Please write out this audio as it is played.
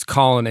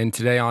Colin, and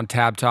today on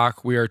Tab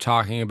Talk, we are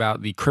talking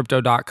about the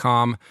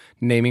Crypto.com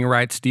naming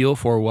rights deal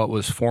for what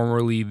was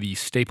formerly the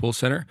Staples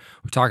Center.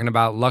 We're talking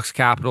about Lux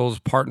Capital's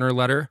partner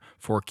letter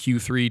for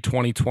Q3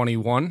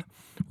 2021.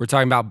 We're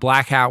talking about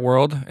Black Hat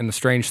World and the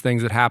strange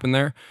things that happened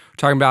there. We're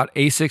talking about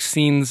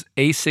A16's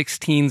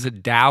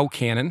DAO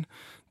Canon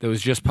that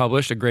was just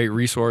published, a great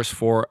resource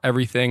for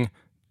everything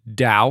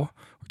DAO.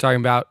 We're talking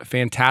about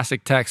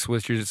Fantastic Text,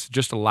 which is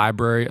just a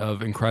library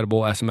of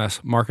incredible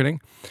SMS marketing.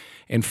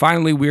 And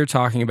finally, we're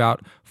talking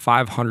about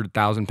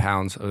 500,000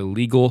 pounds of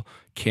illegal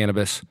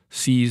cannabis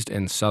seized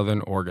in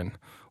Southern Oregon.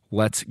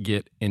 Let's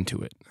get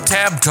into it.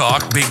 Tab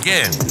Talk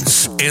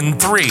begins in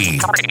 3,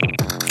 2,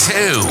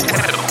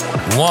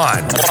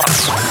 1.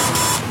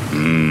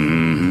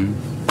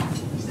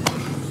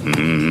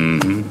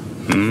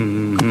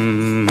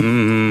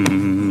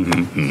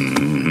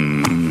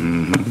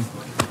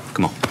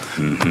 Come on.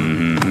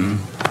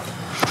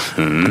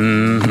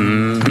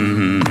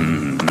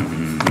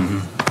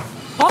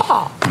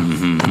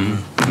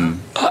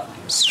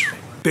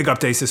 Big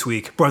updates this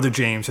week. Brother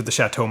James at the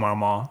Chateau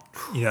Marmont.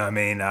 You know what I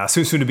mean?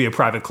 Soon to be a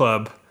private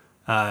club.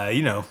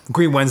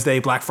 Green Wednesday,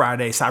 Black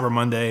Friday, Cyber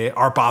Monday,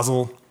 Art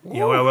Basel. You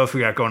know, what else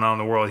we got going on in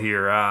the world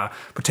here?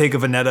 Bottega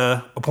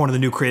Veneta appointed the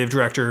new creative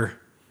director.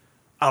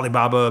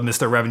 Alibaba missed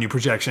their revenue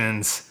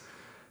projections.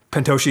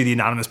 Pentoshi, the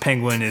anonymous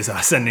penguin, is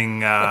sending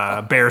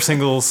bear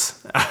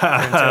singles.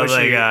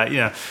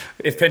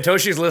 If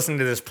Pentoshi's listening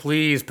to this,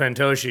 please,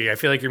 Pentoshi, I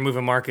feel like you're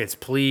moving markets.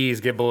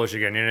 Please get bullish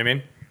again. You know what I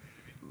mean?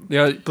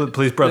 Yeah,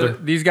 please, brother.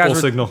 These guys full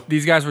were, signal.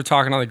 These guys were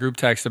talking on the group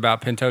text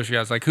about Pentoshi. I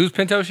was like, "Who's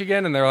Pentoshi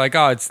again?" And they were like,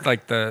 "Oh, it's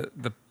like the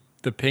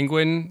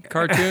penguin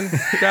cartoon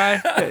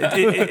guy."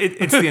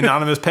 It's the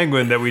anonymous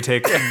penguin that we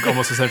take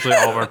almost essentially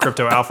all of our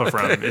crypto alpha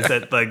from. Is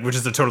that which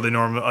is a totally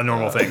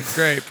normal thing?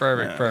 Great,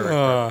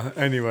 perfect.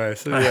 Anyway,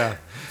 so yeah,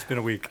 it's been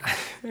a week.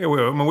 Yeah, what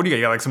do you got?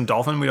 You got like some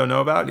dolphin we don't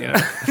know about? You know?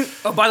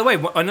 Oh, by the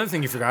way, another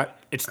thing you forgot.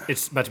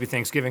 It's about to be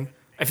Thanksgiving.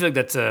 I feel like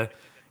that's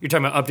you're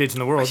talking about updates in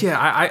the world. Yeah,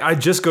 I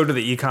just go to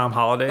the ecom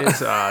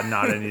holidays,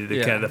 not any of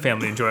the kind of the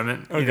family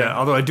enjoyment. Okay. You know,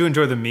 although I do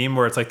enjoy the meme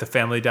where it's like the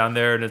family down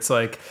there, and it's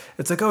like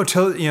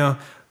oh,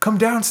 come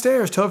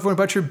downstairs, tell everyone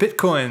about your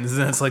bitcoins, and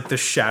then it's like the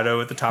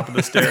shadow at the top of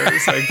the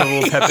stairs, like the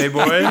little Pepe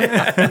boy,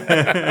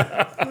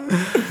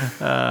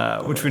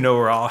 which we know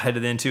we're all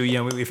headed into. You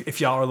know, if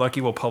y'all are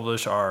lucky, we'll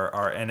publish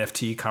our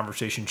NFT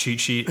conversation cheat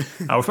sheet.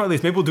 We'll probably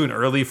maybe we'll do an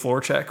early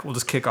floor check. We'll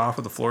just kick off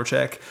with a floor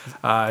check,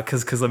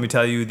 because let me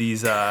tell you,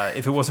 these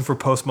if it wasn't for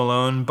Post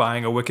Malone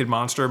buying a Wicked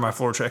Monster, my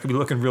floor check would be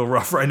looking real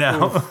rough right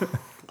now.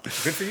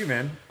 Good for you,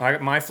 man.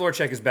 My floor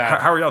check is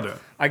bad. How are y'all doing?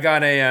 I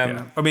got a. I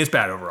mean, it's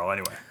bad overall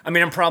anyway. I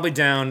mean, I'm probably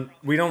down.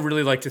 We don't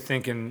really like to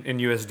think in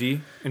USD,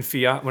 in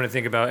fiat, when I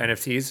think about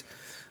NFTs.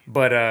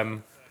 But,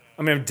 I'm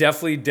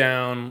definitely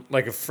down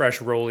like a fresh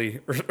rolly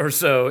or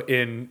so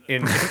in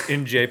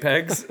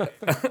JPEGs.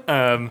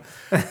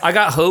 I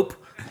got hope.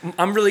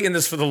 I'm really in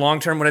this for the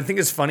long term. What I think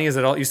is funny is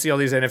that you see all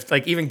these NFTs,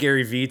 like even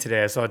Gary Vee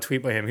today, I saw a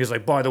tweet by him. He was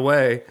like, by the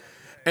way,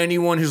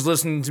 anyone who's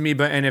listening to me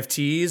about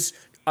NFTs,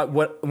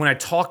 when I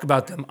talk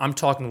about them, I'm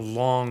talking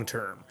long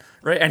term,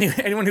 right?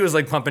 Anyone who was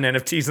like pumping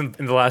NFTs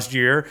in the last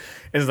year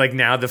is like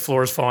now the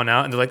floor is falling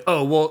out, and they're like,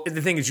 oh well,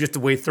 the thing is you have to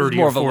wait 30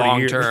 more or of a 40 long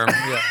years. term.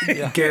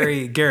 Yeah.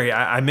 Gary,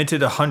 I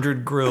minted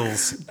 100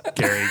 grills.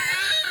 Gary,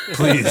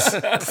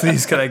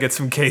 please, can I get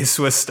some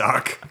K-Swiss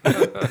stock?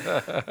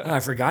 I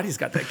forgot he's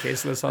got that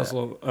K-Swiss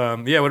hustle.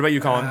 What about you,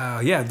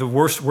 Colin? Yeah, the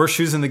worst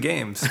shoes in the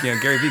games. You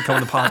know, Gary Vee, come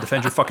on the pod,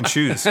 defend your fucking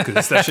shoes,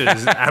 because that shit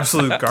is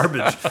absolute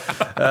garbage.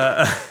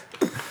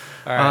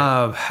 All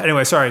right.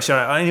 Anyway, sorry.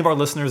 Any of our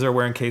listeners are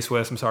wearing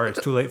K-Swiss? I'm sorry,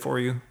 it's too late for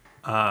you.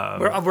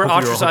 We're hopefully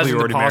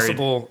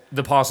ostracizing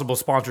the possible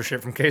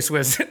sponsorship from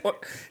K-Swiss.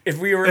 If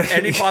we were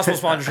any possible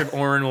sponsorship,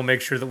 Oren will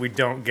make sure that we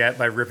don't get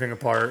by ripping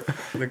apart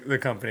the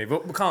company.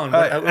 But Colin,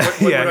 what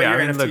about your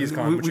NFTs,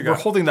 Colin? We're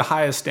holding the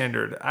highest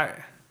standard. All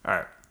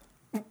right.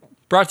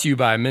 Brought to you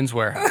by Men's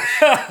Wearhouse.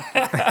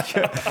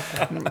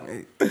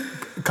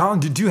 Colin,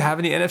 did you have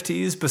any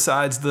NFTs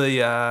besides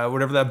the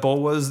whatever that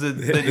bowl was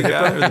that you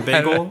got, or the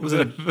bagel? Was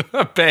it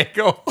a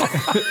bagel?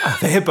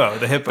 the hippo?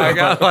 The hippo. I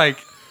got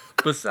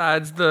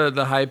besides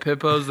the hype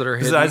hippos that are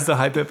hidden, besides the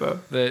hype hippo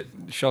that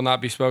shall not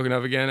be spoken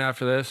of again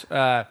after this.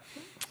 I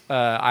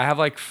have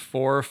like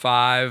 4 or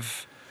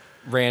 5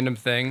 random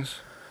things.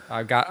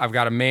 I've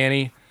got a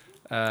Manny.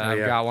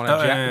 I've got one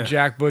of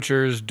Jack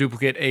Butcher's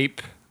duplicate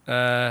ape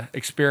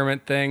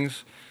experiment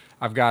things.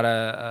 I've got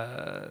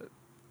a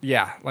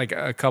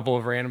couple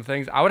of random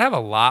things. I would have a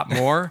lot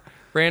more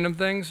random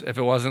things if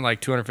it wasn't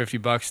like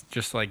 $250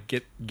 just to like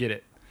get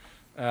it.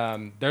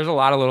 There's a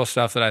lot of little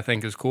stuff that I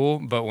think is cool,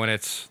 but when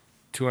it's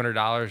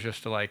 $200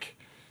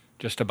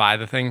 just to buy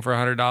the thing for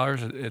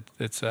 $100,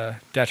 it's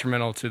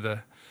detrimental to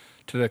the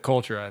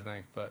culture, I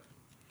think. But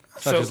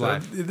such is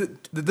life.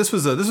 This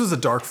was a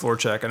dark floor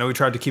check. I know we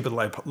tried to keep it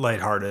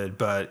lighthearted,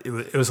 but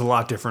it was a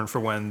lot different for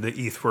when the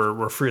ETH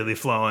were freely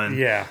flowing.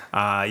 Yeah.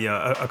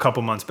 A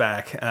couple months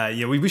back.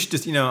 We should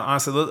just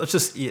honestly let's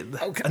just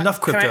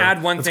enough crypto. Can I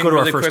add one let's thing go to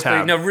really our first quickly?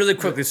 tab. No, really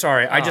quickly.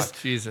 Sorry,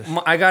 Jesus.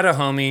 I got a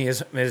homie.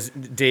 His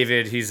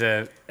David. He's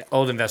a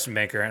old investment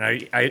banker,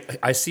 and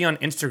I see on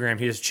Instagram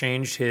he has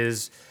changed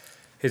his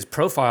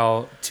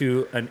profile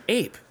to an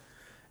ape,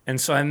 and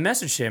so I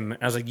messaged him.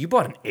 I was like, "You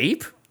bought an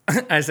ape?"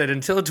 I said,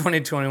 "Until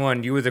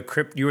 2021, you were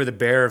the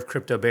bear of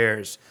crypto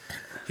bears."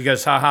 He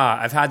goes,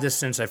 "Haha, I've had this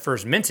since I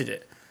first minted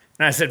it."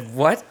 And I said,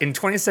 "What? In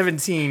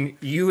 2017,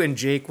 you and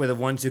Jake were the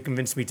ones who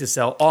convinced me to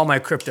sell all my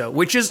crypto,"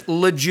 which is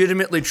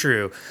legitimately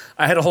true.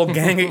 I had a whole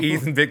gang of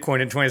ETH and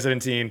Bitcoin in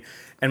 2017,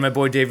 and my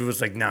boy David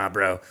was like, "Nah,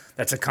 bro,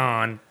 that's a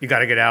con. You got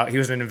to get out." He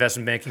was in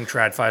investment banking,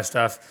 TradFi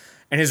stuff.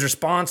 And his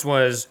response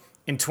was,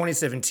 in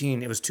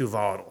 2017, it was too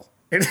volatile.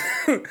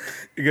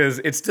 Because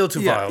it's still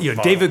too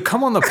volatile. David,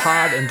 come on the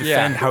pod and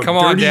defend how Come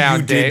on dirty down,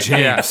 you did Dave.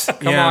 James. Yeah.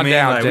 Come on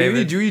down, like,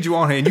 David. We need you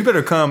on here, and you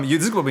better come.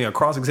 This is going to be a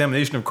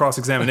cross-examination of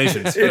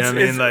cross-examinations. You know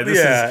what I mean? Like,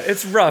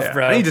 It's rough,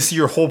 bro. I need to see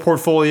your whole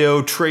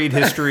portfolio, trade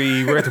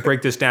history. We're going to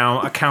break this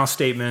down. Account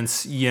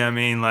statements. Yeah, I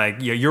mean, like,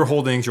 your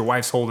holdings, your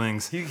wife's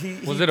holdings.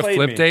 Was it a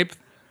flip tape?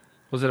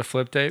 Was it a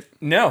flip tape?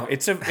 No,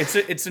 it's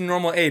a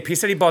normal ape. He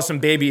said he bought some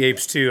baby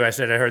apes too. I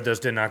said I heard those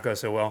did not go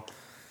so well.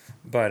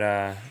 But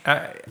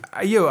I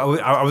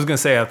was gonna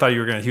say I thought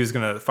he was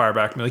gonna fire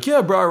back and be like,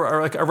 yeah,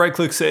 bro, I right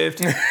click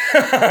saved.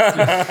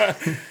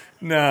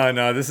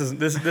 No, this is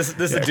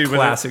a dude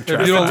classic with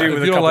a, trash. this is a If dude you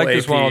with a don't couple like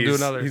this one, I'll APs. do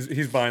another.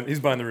 He's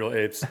buying the real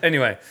apes.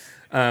 Anyway,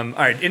 all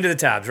right, into the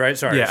tabs, right?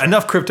 Sorry. Yeah,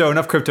 enough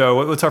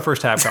crypto. What's our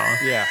first tab, Colin?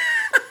 Yeah.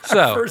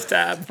 So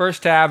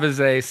First tab is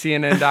a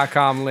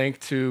CNN.com link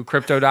to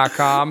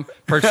Crypto.com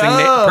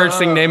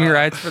purchasing naming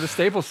rights for the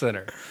Staples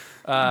Center.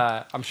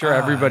 I'm sure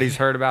everybody's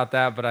heard about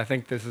that, but I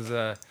think this is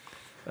a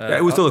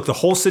It was the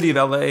whole city of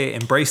LA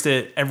embraced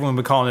it. Everyone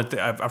been calling it.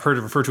 I've heard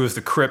it referred to as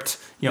the crypt.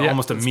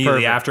 Almost it's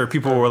immediately perfect. after,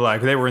 people were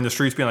like, they were in the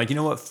streets being like, you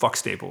know what, fuck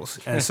Staples.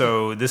 And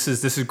so this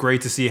is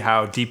great to see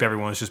how deep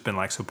everyone's just been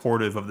like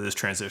supportive of this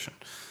transition.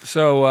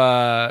 So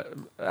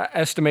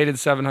estimated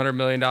 $700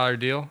 million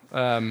deal.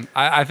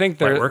 I think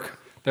there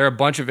are a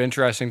bunch of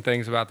interesting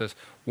things about this.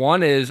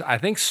 One is I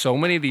think so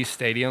many of these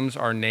stadiums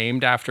are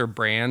named after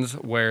brands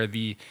where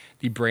the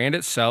brand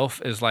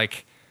itself is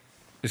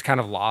kind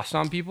of lost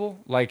on people.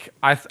 Like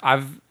I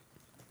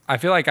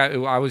feel like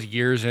I was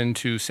years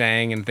into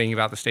saying and thinking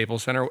about the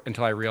Staples Center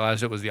until I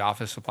realized it was the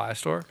office supply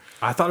store.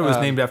 I thought it was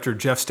named after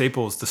Jeff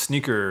Staples, the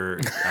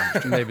sneaker.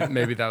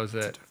 Maybe that was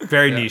it.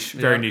 Very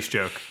niche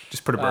joke.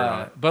 Just put a bird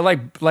on it. But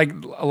like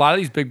a lot of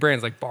these big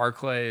brands like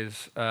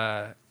Barclays,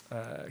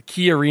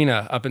 Key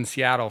Arena up in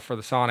Seattle for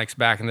the Sonics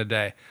back in the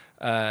day.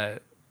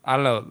 I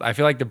don't know. I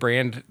feel like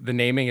the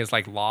naming is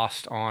like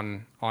lost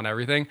on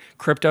everything.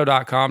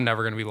 Crypto.com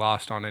never going to be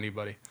lost on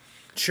anybody.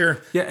 Sure.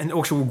 Yeah, and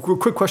actually,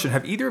 quick question: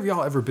 have either of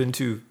y'all ever been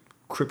to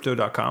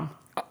Crypto.com?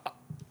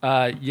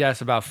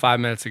 Yes, about 5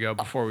 minutes ago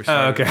before we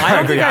started. Okay. I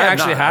don't think I have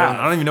actually not. have.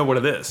 I don't even know what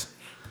it is.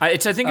 I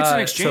think it's an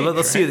exchange. So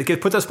let's see.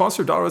 Put that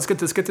sponsor dollar. Let's get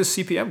this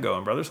CPM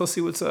going, brothers. Let's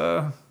see what's.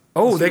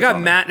 Oh, they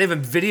got Matt. They have a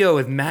video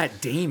with Matt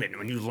Damon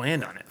when you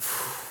land on it.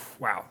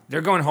 Wow, they're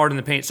going hard in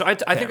the paint. So I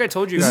think I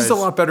told you this guys. is a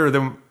lot better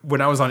than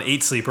when I was on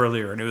 8 Sleep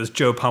earlier, and it was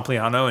Joe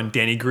Pompliano and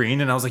Danny Green,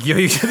 and I was like, "Yo,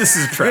 this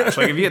is trash."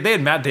 Like if they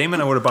had Matt Damon,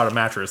 I would have bought a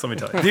mattress. Let me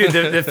tell you.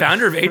 Dude, the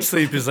founder of 8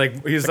 Sleep is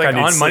like he's guy like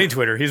needs on Money sleep.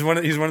 Twitter. He's one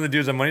of the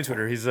dudes on Money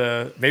Twitter. He's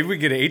maybe we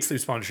get an 8 Sleep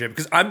sponsorship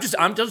because I'm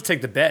just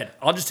take the bed.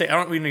 I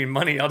don't really need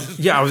money. I'll just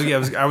Yeah,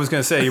 I was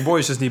gonna say your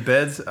boys just need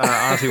beds.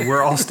 Honestly,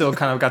 we're all still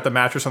kind of got the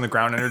mattress on the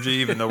ground energy,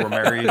 even though we're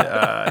married.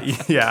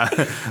 Yeah,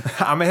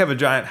 I may have a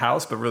giant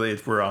house, but really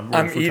we're on.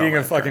 I'm eating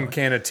a fucking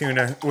can of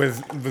tuna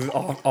with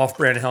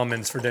off-brand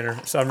Hellmann's for dinner,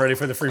 so I'm ready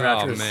for the free Oh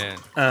mattress. man,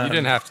 you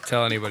didn't have to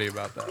tell anybody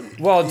about that.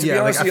 Well, to be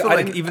Yeah, like, honest, I with feel you,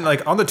 like didn't- even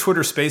like on the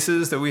Twitter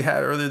Spaces that we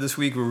had earlier this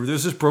week, where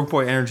there's just broke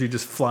boy energy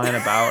just flying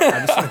about.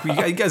 I just like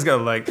you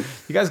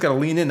guys gotta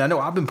lean in. I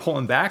know I've been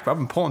pulling back, but I've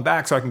been pulling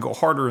back so I can go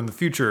harder in the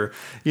future.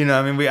 You know,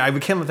 I mean, we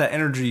can't let that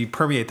energy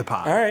permeate the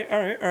pod. All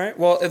right.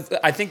 Well,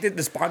 I think that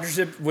the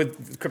sponsorship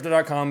with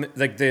Crypto.com,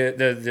 like the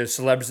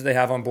celebs that they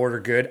have on board are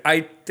good.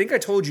 I think I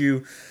told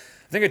you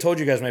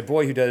guys, my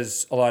boy who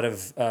does a lot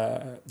of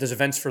does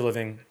events for a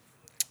living.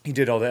 He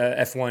did all the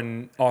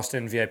F1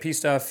 Austin VIP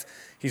stuff.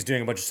 He's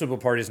doing a bunch of Super Bowl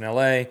parties in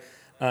LA.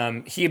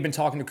 He had been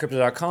talking to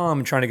Crypto.com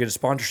and trying to get a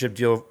sponsorship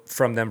deal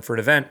from them for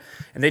an event.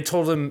 And they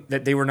told him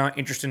that they were not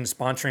interested in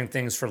sponsoring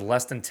things for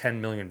less than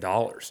 $10 million.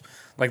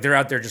 Like they're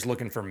out there just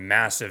looking for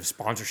massive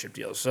sponsorship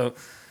deals. So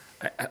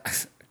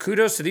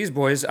kudos to these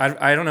boys.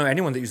 I don't know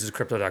anyone that uses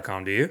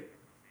Crypto.com. Do you?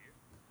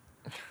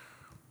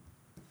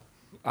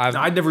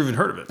 I'd never even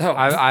heard of it.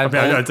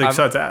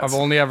 I've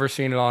only ever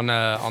seen it on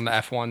the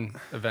F1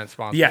 event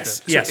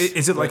sponsorship. Yes.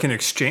 Is it like an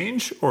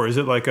exchange, or is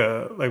it like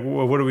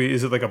what do we?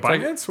 Is it like a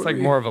Binance? It's like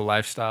more of a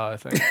lifestyle, I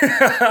think.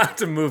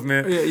 It's a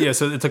movement. Yeah.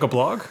 So it's like a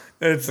blog.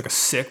 It's like a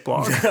sick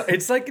blog.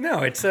 It's like no,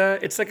 it's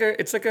like a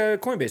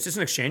Coinbase. It's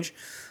an exchange.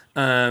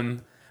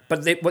 But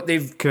But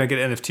they've Can I get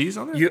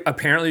NFTs on there? you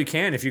apparently you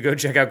can. If you go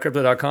check out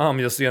crypto.com,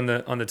 you'll see on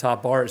the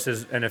top bar it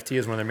says NFT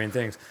is one of their main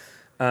things.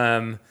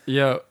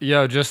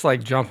 Yo, just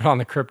like jumping on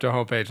the crypto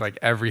homepage, like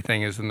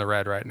everything is in the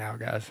red right now,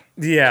 guys.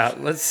 Yeah,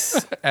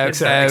 let's.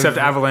 Except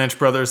Avalanche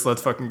Brothers,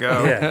 let's fucking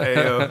go. Yeah. Hey,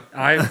 yo.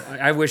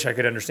 I wish I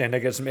could understand. I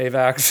get some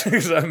AVAX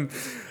because I'm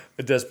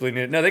desperately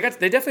need it. No, they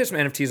definitely have some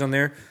NFTs on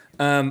there.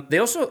 They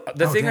also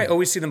the thing I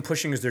always see them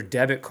pushing is their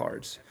debit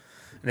cards.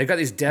 And they've got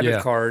these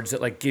debit cards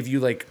that like give you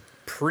like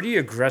pretty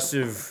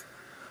aggressive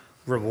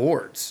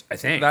rewards. I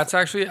think That's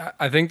actually,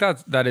 I think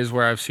that is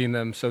where I've seen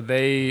them. So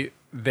they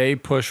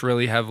push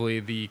really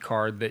heavily the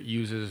card that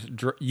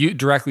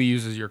directly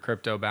uses your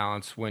crypto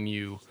balance when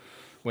you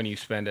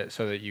spend it,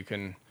 so that you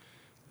can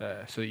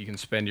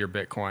spend your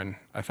Bitcoin.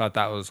 I thought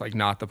that was like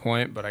not the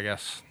point, but I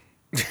guess.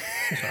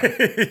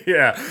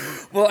 yeah.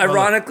 Well,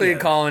 ironically,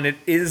 Colin, it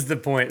is the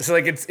point. So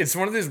like it's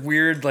one of those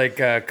weird like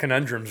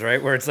conundrums,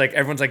 right? Where it's like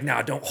everyone's like,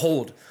 nah, don't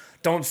hold.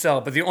 Don't sell.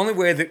 But the only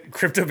way that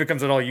crypto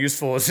becomes at all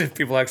useful is if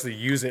people actually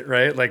use it,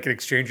 right? Like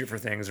exchange it for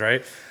things,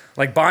 right?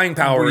 Like buying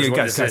power is what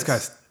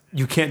guys,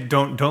 you can't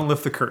don't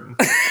lift the curtain.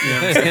 You know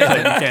what I'm saying? Like,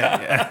 you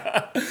can't.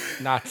 Yeah.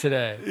 Not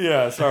today.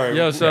 Yeah, sorry.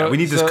 Yo, so We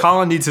need this.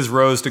 Colin needs his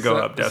rose to go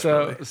up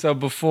desperately. So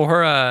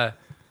before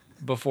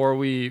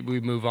we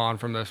move on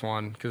from this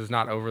one, because it's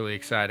not overly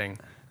exciting,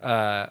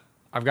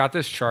 I've got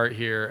this chart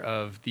here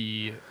of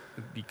the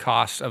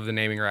cost of the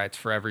naming rights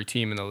for every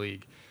team in the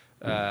league.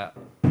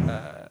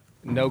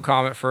 No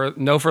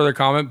further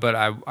comment, but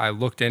I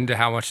looked into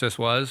how much this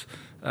was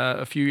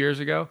a few years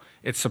ago.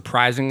 It's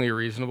surprisingly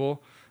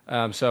reasonable.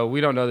 So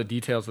we don't know the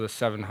details of the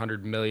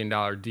 $700 million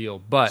deal,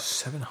 but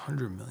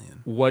 $700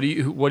 million. what do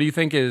you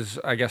think is,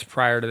 I guess,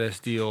 prior to this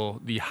deal,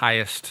 the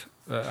highest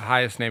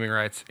naming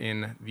rights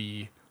in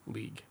the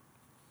league?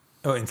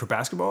 Oh, and for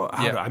basketball,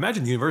 I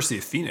imagine the University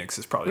of Phoenix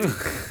is probably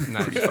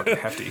pretty fucking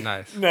hefty.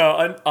 Nice. No,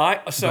 and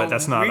so But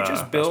that's not, we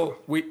just built.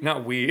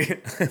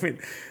 I mean,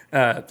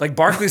 like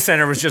Barclays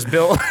Center was just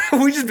built.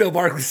 We just built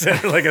Barclays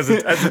Center like as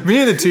a Me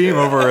and the team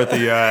over at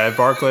the at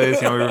Barclays,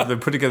 they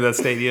put together that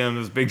stadium. It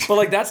was big. But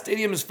like that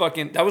stadium is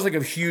fucking. That was like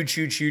a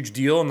huge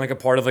deal, and like a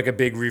part of like a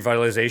big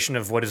revitalization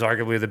of what is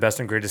arguably the best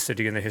and greatest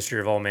city in the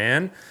history of all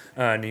man,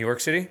 New York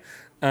City.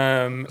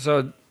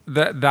 So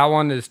that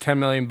one is $10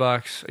 million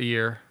a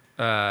year,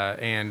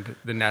 and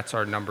the Nets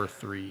are number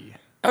 3.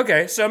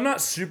 Okay, so I'm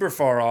not super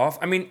far off.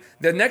 I mean,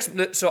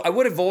 so I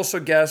would have also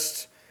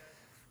guessed,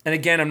 and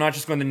again, I'm not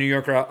just going the New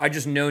York route. I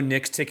just know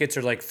Knicks tickets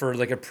are like for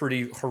like a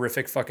pretty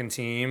horrific fucking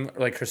team.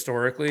 Like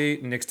historically,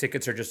 Knicks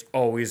tickets are just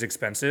always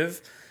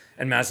expensive,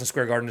 and Madison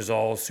Square Garden is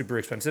all super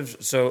expensive.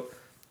 So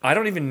I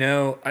don't even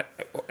know.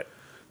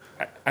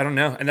 I don't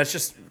know, and that's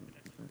just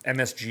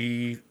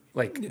MSG.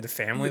 Like the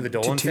family, the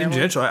Dolan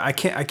family. I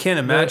can't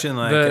imagine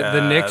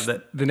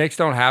the Knicks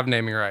don't have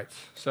naming rights.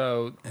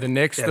 So the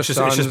Knicks, the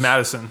Suns, it's just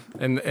Madison,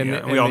 and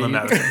we all know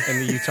Madison,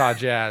 and the Utah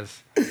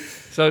Jazz.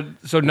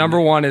 So number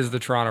 1 is the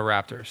Toronto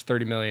Raptors,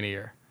 $30 million a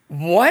year.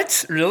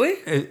 What?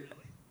 Really?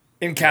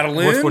 In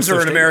Cataloons what's or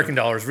their in American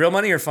dollars? Real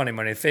money or funny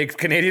money? Fake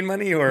Canadian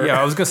money or? Yeah,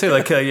 I was gonna say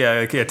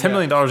 $10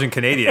 million in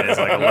Canadian is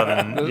like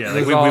 11.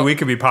 Yeah, we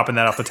could be popping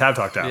that off the Tab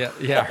Talk tab.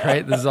 Yeah,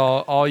 right. This is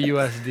all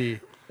USD.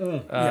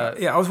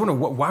 I was wondering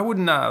why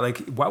wouldn't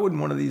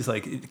one of these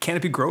like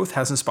Canopy Growth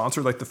hasn't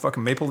sponsored like the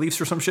fucking Maple Leafs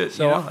or some shit?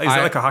 So is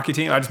that like a hockey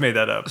team? I just made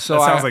that up. So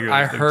that sounds like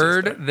I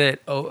heard that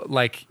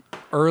like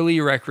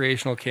early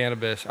recreational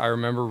cannabis. I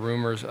remember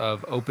rumors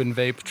of Open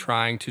Vape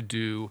trying to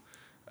do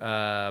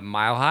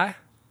Mile High,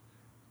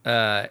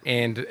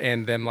 and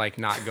them like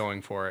not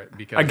going for it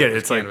because I get it.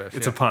 was It's cannabis. like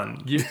it's a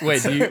pun.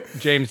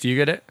 James, do you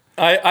get it?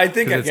 I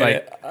think I it's get like-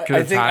 it. 'cause I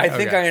it's think high? I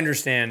think Okay. I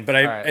understand, but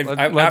right,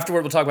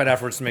 afterward we'll talk about it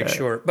afterwards to make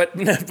sure. But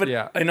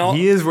Yeah. in all,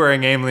 He is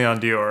wearing Aim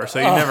Leon Dior, so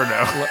you never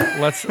know.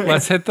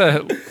 Let's hit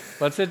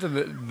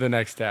the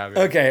next tab.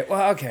 okay,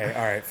 well, okay,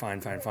 all right,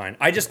 fine.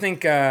 I just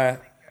think I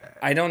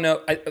don't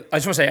know. I just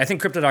want to say I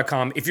think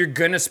Crypto.com. If you're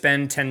gonna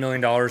spend $10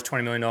 million,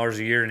 $20 million a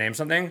year to name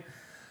something,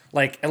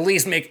 like at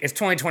least it's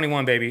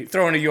 2021, baby.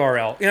 Throw in a URL. You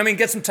know what I mean?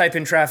 Get some type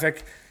in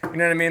traffic. You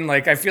know what I mean?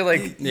 Like I feel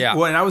like Yeah.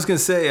 Well, and I was gonna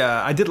say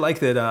I did like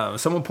that.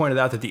 Someone pointed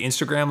out that the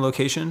Instagram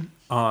location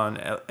on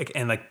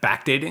and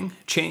backdating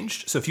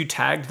changed. So if you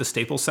tagged the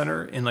Staples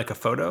Center in like a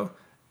photo,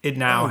 it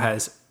now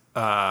has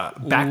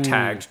back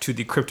tagged to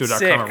the Crypto.com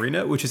Sick.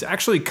 arena, which is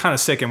actually kind of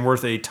sick and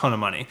worth a ton of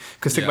money.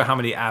 Because think about how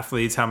many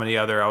athletes, how many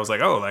other. I was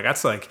like,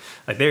 that's like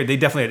they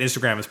definitely had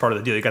Instagram as part of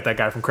the deal. You got that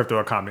guy from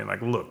Crypto.com being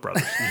like, look,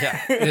 brother. Yeah,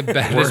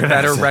 it's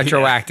better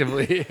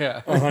retroactively.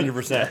 Yeah.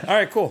 100%. All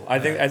right, cool. I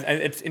think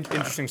it's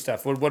interesting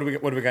stuff. What do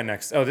we got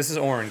next? Oh, this is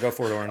Oren. Go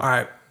for it, Oren. All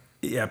right.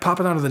 Yeah,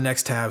 popping on to the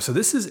next tab. So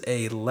this is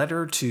a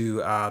letter to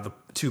the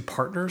two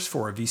partners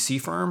for a VC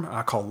firm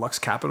called Lux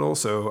Capital.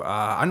 So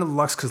I know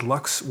Lux because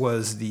Lux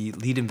was the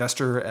lead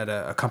investor at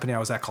a company I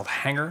was at called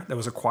Hanger that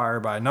was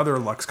acquired by another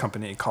Lux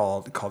company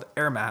called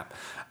AirMap.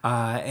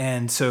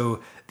 And so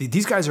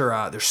these guys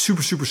are they're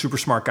super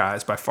smart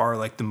guys, by far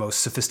like the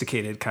most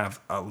sophisticated kind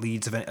of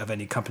leads of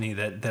any company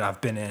that I've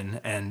been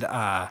in. And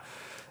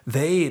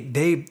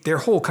their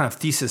whole kind of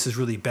thesis is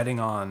really betting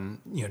on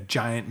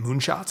giant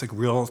moonshots, like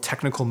real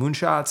technical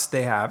moonshots.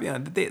 They have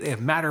they have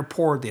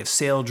Matterport, they have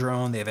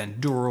Saildrone, they have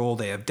Endural,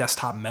 they have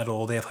Desktop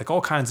Metal, they have like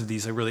all kinds of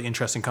these like really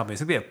interesting companies.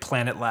 I think they have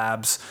Planet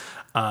Labs,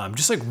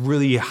 just like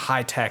really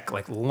high tech,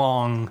 like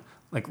long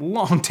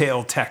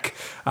tail tech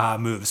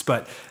moves.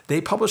 But they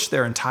published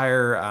their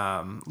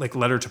entire like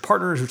letter to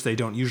partners, which they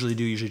don't usually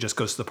do. Usually just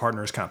goes to the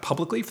partners kind of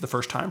publicly for the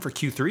first time for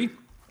Q3.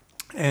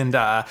 And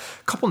a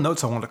couple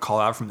notes I wanted to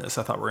call out from this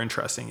I thought were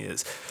interesting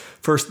is,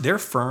 first, their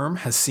firm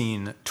has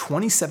seen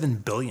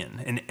 $27 billion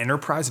in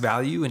enterprise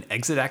value and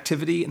exit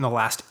activity in the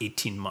last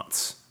 18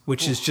 months,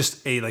 which is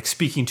just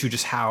speaking to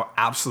just how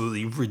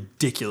absolutely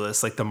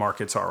ridiculous like the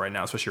markets are right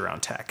now, especially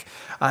around tech.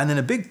 And then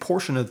a big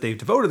portion that they've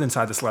devoted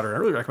inside this letter, and I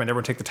really recommend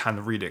everyone take the time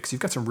to read it because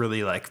you've got some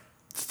really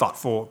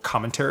thoughtful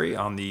commentary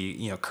on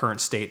the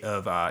current state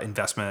of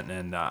investment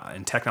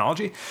and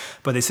technology.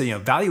 But they say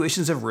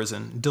valuations have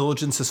risen,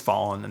 diligence has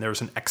fallen, and there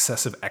was an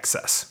excess of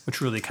excess,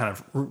 which really kind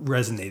of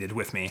resonated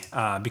with me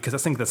because I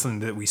think that's something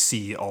that we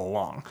see all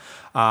along.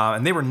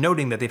 And they were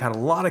noting that they've had a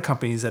lot of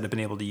companies that have been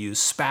able to use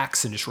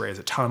SPACs and just raise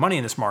a ton of money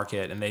in this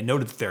market. And they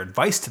noted that their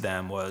advice to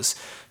them was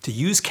to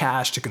use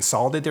cash to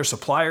consolidate their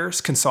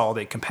suppliers,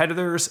 consolidate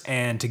competitors,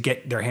 and to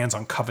get their hands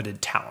on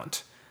coveted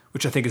talent,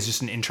 which I think is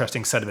just an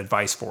interesting set of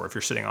advice for if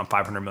you're sitting on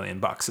 $500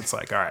 million. It's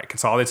like, all right,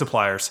 consolidate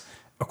suppliers,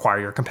 acquire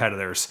your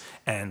competitors,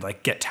 and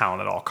get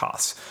talent at all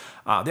costs.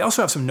 They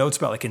also have some notes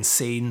about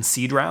insane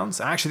seed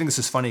rounds. I actually think this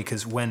is funny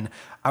because when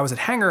I was at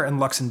Hanger and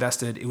Lux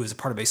invested, it was a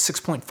part of a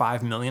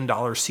 $6.5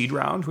 million seed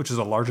round, which is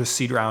the largest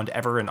seed round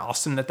ever in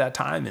Austin at that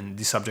time and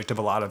the subject of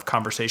a lot of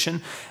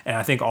conversation. And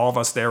I think all of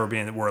us there were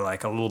a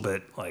little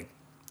bit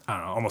I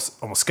don't know,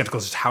 almost skeptical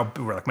as to how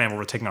we're like, man,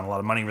 we're taking on a lot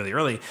of money really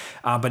early.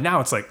 But now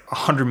it's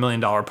 $100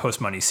 million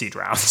post-money seed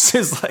rounds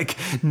is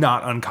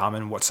not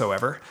uncommon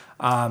whatsoever.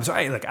 So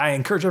I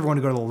encourage everyone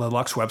to go to the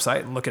Lux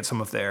website and look at some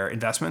of their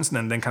investments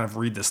and then kind of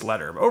read this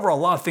letter. But overall,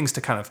 a lot of things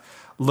to kind of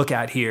look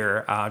at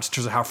here, just in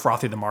terms of how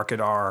frothy the market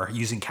are,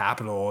 using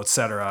capital, et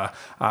cetera.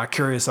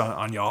 Curious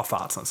on y'all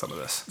thoughts on some of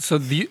this. So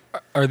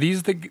are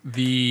these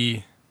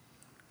the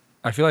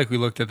I feel like we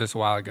looked at this a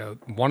while ago.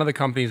 One of the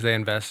companies they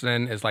invested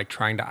in is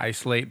trying to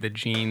isolate the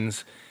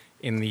genes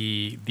in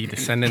the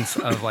descendants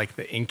of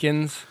the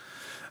Incans.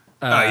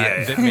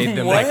 That made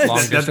them long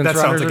distance that sounds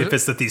runners. like it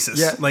fits the thesis.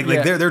 Yeah,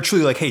 they're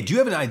truly hey, do you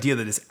have an idea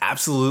that is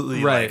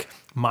absolutely right,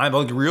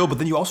 mind-boggling real? But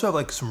then you also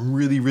have some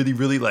really, really,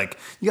 really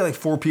you got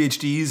 4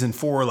 PhDs and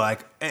 4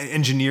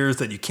 engineers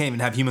that you can't even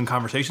have human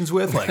conversations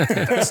with.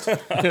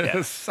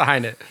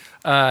 Sign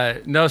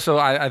it. No, so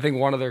I think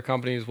one of their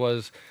companies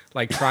was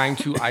trying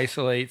to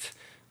isolate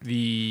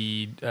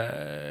the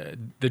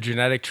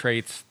genetic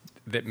traits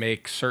that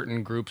make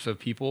certain groups of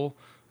people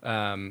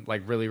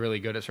really, really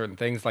good at certain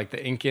things, like the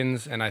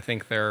Incans, and I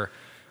think their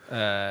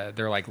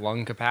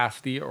lung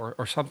capacity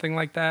or something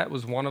like that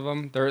was one of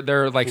them.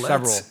 There are Let's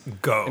several.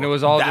 Go. And it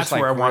was all That's just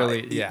where I want.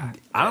 really, yeah.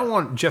 I don't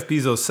want Jeff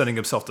Bezos sending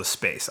himself to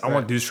space. I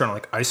want dudes trying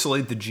to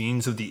isolate the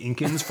genes of the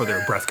Incans for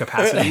their breath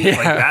capacity.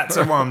 That's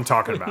what I'm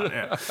talking about.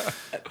 Yeah.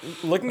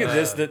 Looking at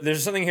this,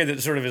 there's something here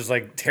that sort of is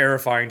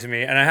terrifying to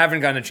me, and I haven't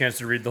gotten a chance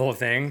to read the whole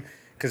thing.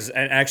 Because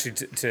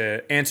actually,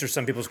 to answer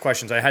some people's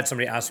questions, I had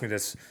somebody ask me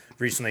this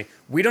recently.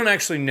 We don't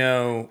actually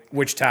know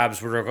which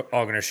tabs we're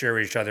all going to share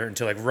with each other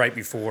until right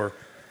before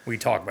we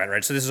talk about it,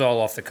 right? So this is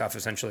all off the cuff,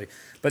 essentially.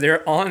 But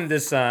they're on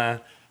this,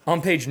 on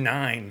page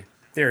 9,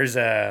 there's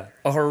a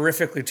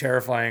horrifically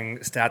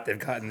terrifying stat they've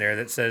got in there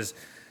that says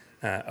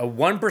a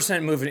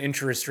 1% move in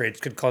interest rates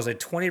could cause a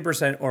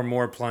 20% or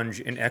more plunge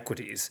in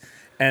equities.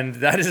 And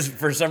that is,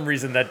 for some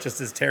reason, that just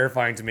is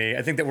terrifying to me.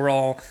 I think that we're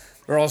all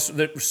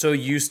so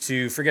used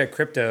to, forget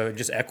crypto,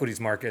 just equities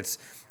markets.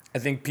 I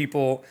think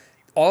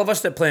all of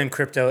us that play in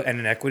crypto and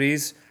in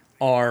equities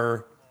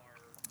are,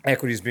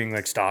 equities being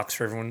stocks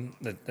for everyone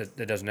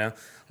that doesn't know,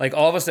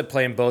 all of us that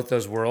play in both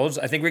those worlds,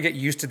 I think we get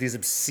used to these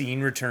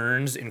obscene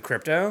returns in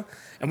crypto.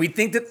 And we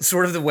think that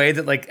sort of the way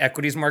that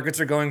equities markets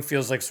are going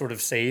feels sort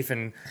of safe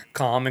and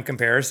calm in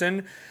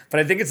comparison. But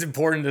I think it's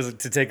important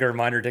to take a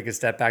reminder, take a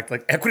step back.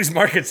 Equities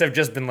markets have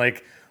just been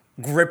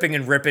gripping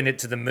and ripping it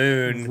to the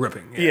moon.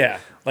 Yeah,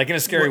 in a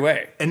scary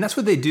way. And that's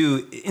what they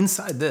do.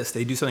 Inside this,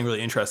 they do something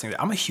really interesting.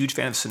 I'm a huge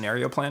fan of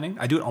scenario planning.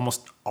 I do it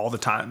almost all the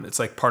time.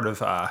 It's part of...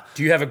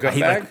 do you have a go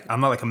bag?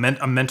 I'm not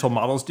a mental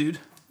models dude.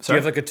 Sorry?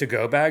 Do you have a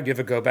to-go bag? Do you have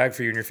a go bag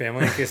for you and your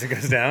family in case it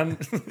goes down?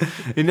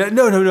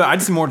 No. I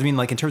just more mean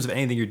in terms of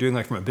anything you're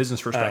doing from a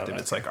business perspective.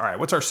 It's all right,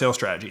 what's our sales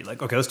strategy?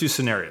 Okay, let's do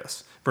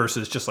scenarios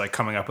versus just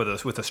coming up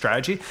with a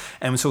strategy.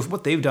 And so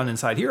what they've done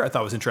inside here I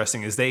thought was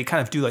interesting is they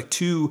kind of do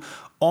 2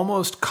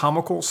 almost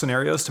comical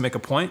scenarios to make a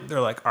point. They're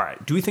all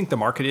right, do we think the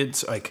market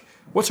is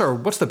what's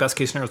the best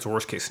case scenario? What's the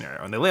worst case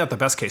scenario? And they lay out the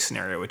best case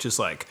scenario, which is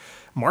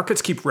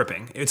markets keep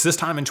ripping. It's this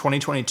time in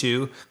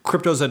 2022.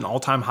 Crypto's at an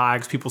all-time high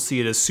because people see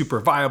it as super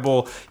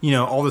viable.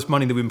 All this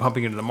money that we've been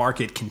pumping into the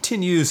market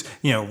continues.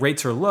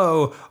 Rates are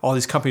low. All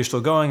these companies are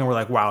still going. And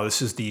we're wow, this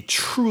is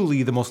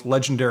truly the most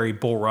legendary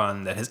bull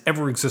run that has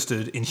ever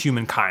existed in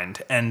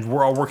humankind. And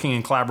we're all working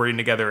and collaborating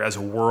together as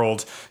a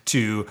world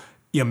to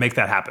make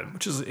that happen,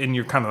 which is, and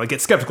you're kind of like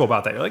get skeptical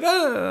about that. You're like,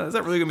 is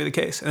that really gonna be the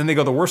case? And then they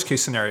go the worst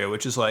case scenario,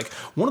 which is like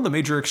one of the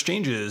major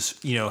exchanges,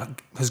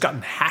 has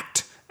gotten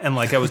hacked. And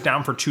like I was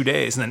down for 2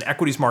 days, and then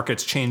equities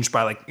markets changed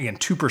by like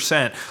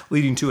 2%,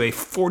 leading to a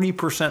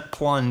 40%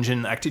 plunge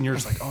in activity. And you're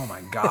just like, oh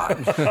my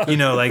god,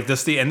 like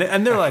this and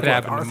they're like,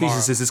 look, our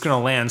thesis is it's going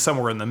to land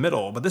somewhere in the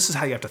middle. But this is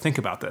how you have to think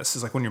about this.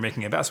 Is like when you're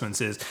making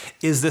investments, is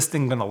this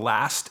thing going to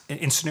last?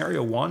 In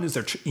scenario 1, is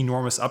there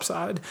enormous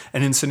upside?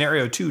 And in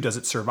scenario 2, does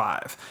it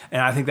survive?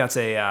 And I think that's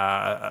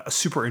a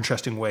super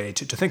interesting way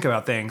to think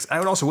about things. I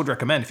would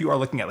recommend if you are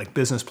looking at like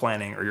business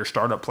planning or your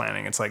startup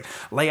planning, it's like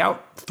lay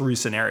out 3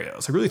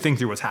 scenarios. I really think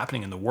through what's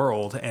happening in the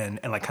world and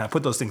like kind of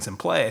put those things in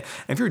play.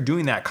 And if you're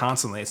doing that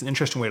constantly, it's an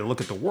interesting way to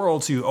look at the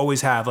world. So you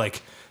always have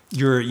like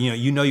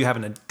you have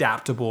an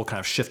adaptable kind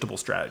of shiftable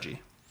strategy.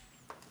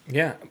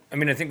 Yeah, I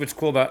mean, I think what's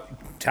cool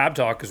about Tab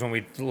Talk is when we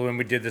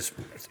did this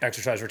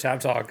exercise for Tab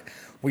Talk,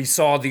 we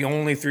saw the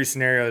only 3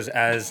 scenarios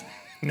as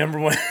number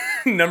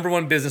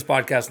one business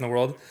podcast in the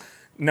world,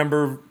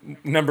 number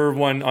 1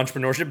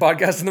 entrepreneurship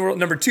podcast in the world,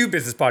 number 2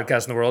 business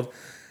podcast in the world,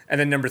 and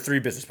then number 3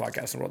 business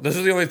podcast in the world. Those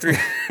are the only 3,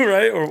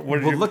 right? Or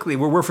what? Well, luckily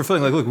we're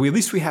fulfilling. Like, look, at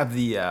least we have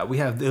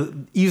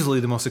easily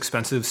the most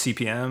expensive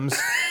CPMs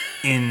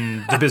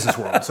in the business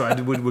world. So I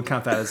would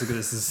count that as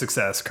a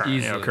success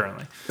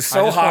currently.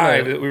 So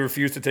high that we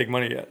refuse to take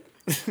money yet.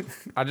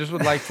 I just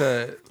would like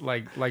to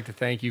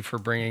thank you for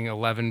bringing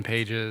 11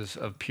 pages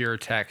of pure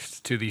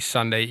text to the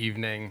Sunday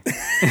evening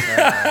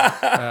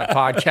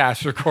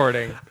podcast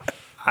recording.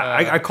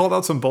 I called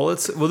out some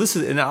bullets. Well, this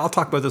is, and I'll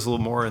talk about this a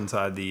little more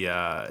inside the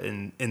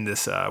in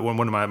this one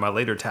of my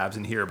later tabs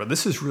in here. But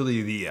this is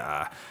really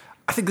I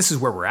think this is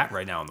where we're at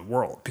right now in the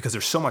world, because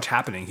there's so much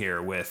happening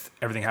here with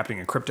everything happening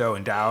in crypto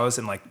and DAOs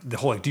and like the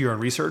whole like do your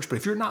own research. But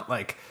if you're not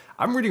like,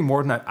 I'm reading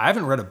more than that. I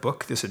haven't read a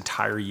book this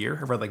entire year.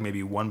 I've read like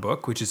maybe 1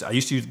 book, which is I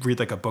used to read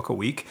like a book a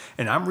week,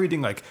 and I'm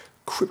reading like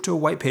crypto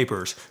white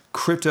papers,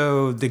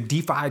 the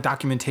DeFi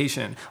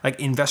documentation, like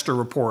investor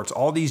reports,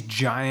 all these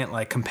giant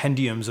like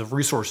compendiums of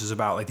resources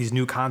about like these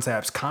new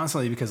concepts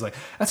constantly, because like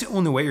that's the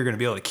only way you're going to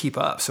be able to keep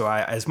up. So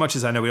as much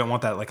as I know we don't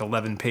want that like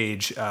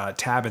 11-page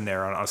tab in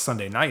there on a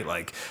Sunday night,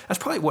 like that's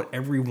probably what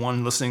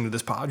everyone listening to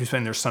this pod who's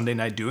spending their Sunday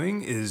night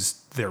doing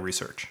is their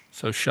research.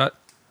 So shut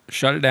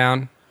it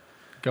down.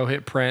 Go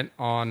hit print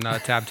on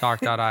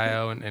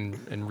tabtalk.io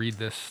and read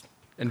this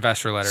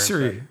investor letter.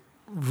 Siri,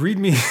 read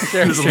me this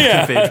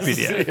 11-page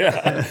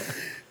PDF.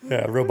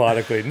 Yeah,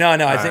 robotically. No,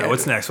 I think. Right,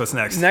 what's next?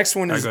 Next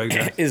one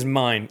is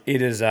mine.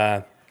 It is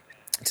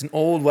it's an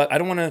old I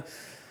don't want to.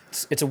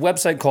 It's a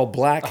website called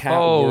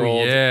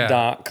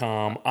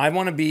blackhatworld.com. I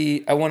want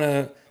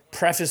to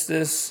preface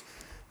this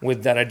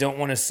with that I don't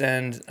want to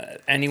send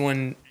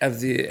anyone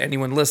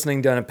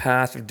listening down a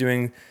path of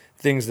doing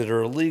things that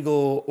are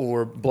illegal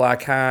or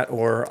black hat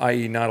or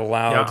i.e. not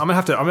allowed. Yeah, I'm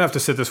gonna have to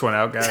sit this one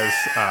out, guys.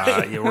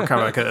 We're kind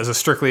of like we're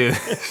just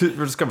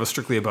kind of a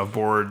strictly above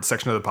board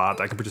section of the pod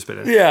that I can participate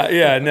in.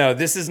 Yeah. No,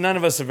 this is none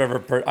of us have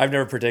ever. I've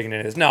never partaken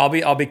in this. No,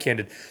 I'll be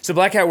candid. So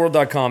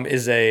blackhatworld.com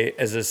is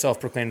a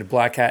self-proclaimed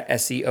black hat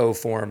SEO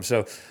forum.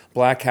 So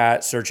black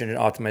hat search engine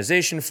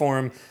optimization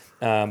forum.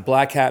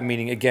 Black hat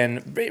meaning,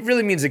 again, it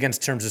really means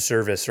against terms of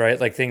service, right?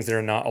 Like things that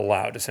are not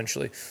allowed,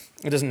 essentially.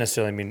 It doesn't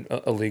necessarily mean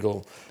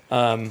illegal.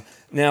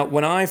 Now,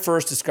 when I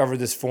first discovered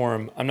this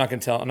forum, I'm not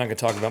going to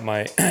talk about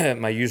my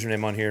my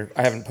username on here.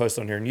 I haven't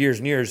posted on here in years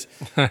and years,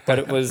 but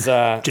it was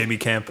Jamie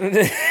Camp.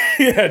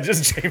 Yeah,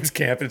 just James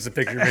Camp. It's a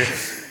picture of me.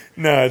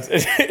 No,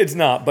 it's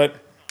not. But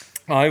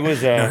I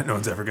was no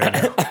one's ever going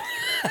to know.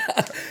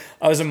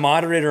 I was a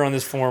moderator on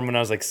this forum when I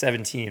was like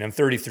 17. I'm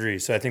 33,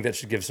 so I think that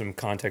should give some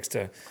context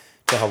to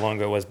how long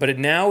ago it was. But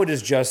now it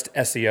is just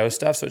SEO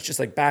stuff. So it's just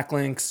like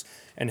backlinks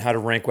and how to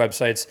rank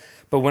websites.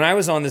 But when I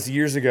was on this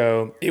years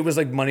ago, it was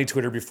like Money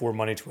Twitter before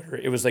Money Twitter.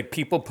 It was like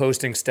people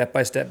posting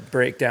step-by-step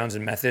breakdowns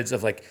and methods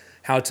of like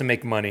how to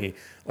make money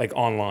like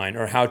online,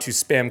 or how to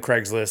spam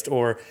Craigslist,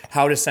 or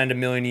how to send 1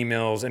 million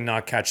emails and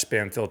not catch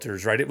spam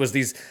filters, right? It was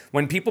these,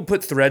 when people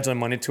put threads on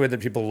Money Twitter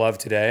that people love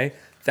today,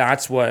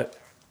 that's what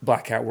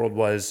Black Hat World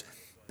was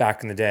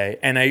back in the day.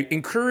 And I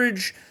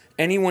encourage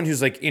anyone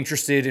who's like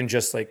interested in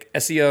just like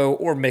SEO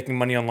or making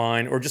money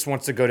online, or just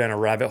wants to go down a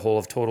rabbit hole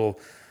of total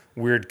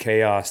weird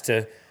chaos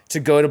to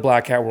go to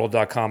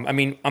blackhatworld.com. I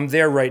mean, I'm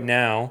there right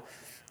now,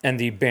 and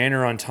the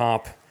banner on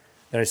top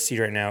that I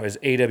see right now is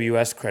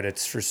AWS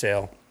credits for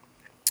sale.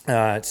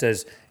 It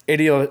says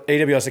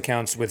AWS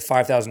accounts with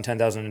 $5,000,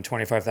 $10,000, and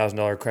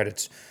 $25,000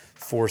 credits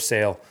for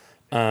sale.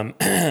 I'm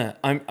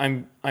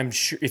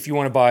sure if you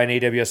want to buy an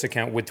AWS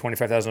account with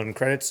 25,000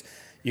 credits,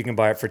 you can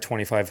buy it for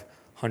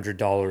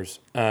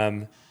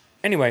 $2,500.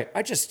 Anyway,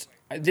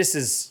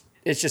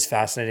 it's just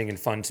fascinating and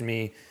fun to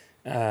me.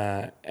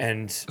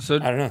 And so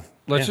I don't know.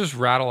 Let's just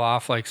rattle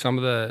off like some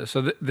of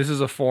the. This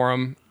is a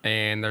forum,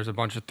 and there's a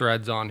bunch of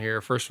threads on here.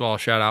 First of all,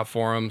 shout out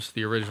forums,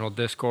 the original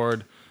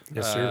Discord.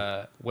 Yes,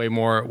 sir. Way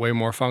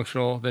more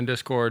functional than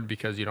Discord,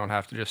 because you don't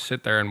have to just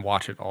sit there and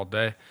watch it all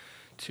day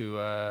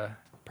to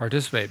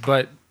participate.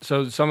 But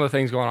so some of the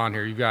things going on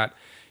here, you've got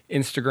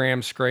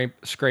Instagram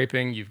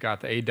scraping. You've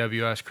got the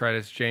AWS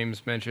credits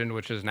James mentioned,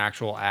 which is an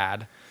actual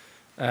ad.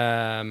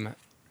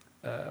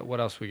 What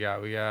else we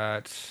got? We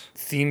got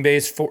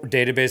Theme-based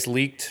database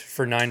leaked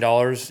for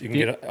 $9. You can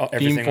get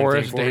everything Theme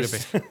Forest on Theme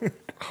Forest. database.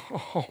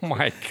 Oh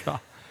my god!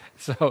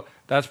 So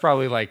that's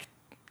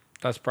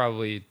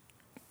probably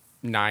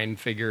 9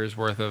 figures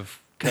worth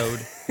of code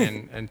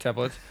and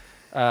templates.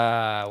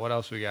 What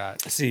else we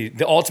got? Let's see,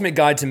 the ultimate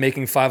guide to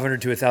making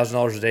 $500 to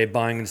 $1,000 a day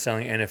buying and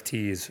selling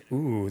NFTs.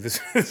 Ooh, this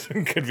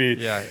one could be.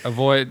 Yeah,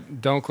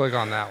 don't click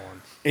on that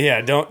one.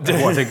 Yeah, don't.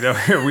 Well, I think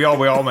that we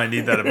all might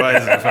need that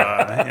advice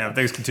if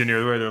things continue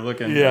the way they're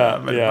looking.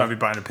 Might be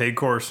buying a paid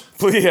course.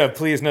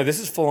 Please. No, this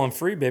is full on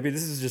free, baby.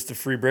 This is just a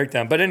free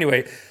breakdown. But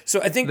anyway,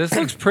 so I think this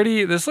looks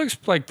pretty. This looks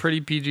like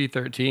pretty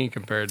PG-13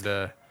 compared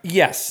to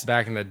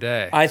back in the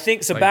day. I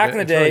think so. Back in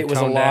the day, it was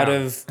a lot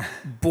of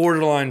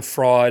borderline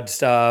fraud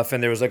stuff,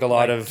 and there was like a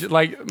lot of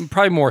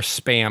probably more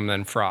spam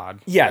than fraud.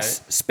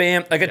 Yes,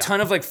 right? spam, a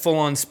ton of full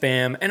on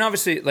spam, and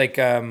obviously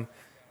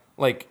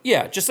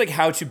just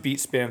how to beat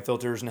spam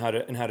filters and how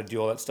to do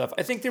all that stuff.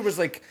 I think there was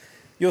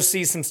you'll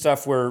see some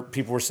stuff where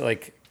people were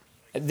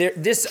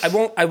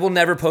I will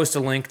never post a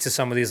link to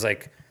some of these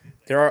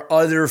there are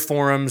other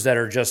forums that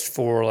are just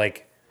for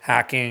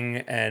hacking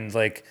and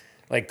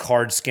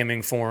card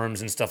skimming forums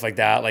and stuff like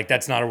that.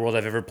 That's not a world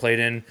I've ever played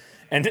in,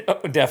 and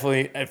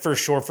definitely for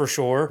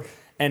sure.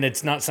 And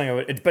it's not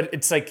something but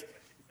it's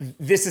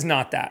this is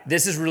not that.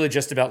 This is really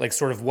just about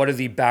sort of what are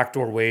the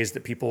backdoor ways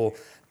that people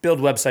build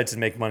websites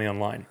and make money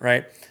online,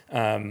 right?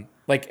 I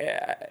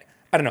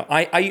don't know.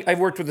 I've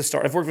worked with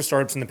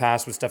startups in the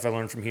past with stuff I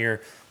learned from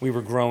here. We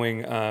were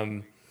growing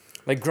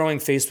growing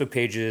Facebook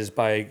pages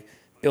by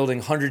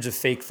building hundreds of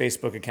fake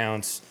Facebook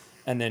accounts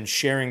and then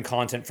sharing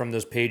content from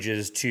those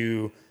pages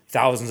to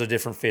thousands of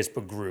different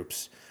Facebook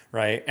groups,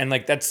 right? And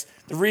that's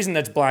the reason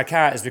that's Black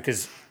Hat is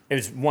because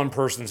it's one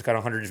person that's got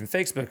 100 different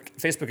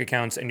Facebook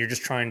accounts, and you're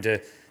just trying to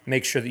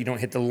make sure that you don't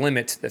hit the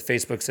limit that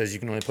Facebook says you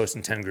can only post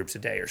in 10 groups a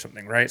day or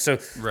something, right? So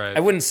I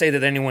wouldn't say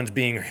that anyone's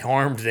being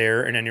harmed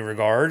there in any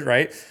regard,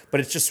 right? But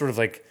it's just sort of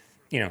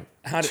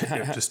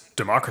just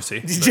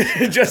democracy.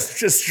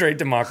 just straight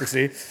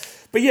democracy.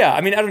 But yeah,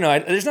 I mean, I don't know.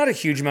 There's not a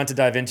huge amount to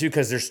dive into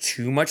because there's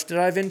too much to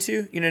dive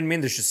into. You know what I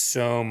mean? There's just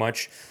so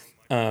much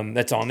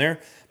that's on there.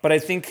 But I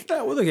think...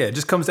 it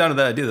just comes down to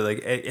that idea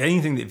that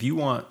anything that if you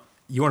want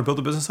to build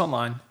a business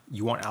online,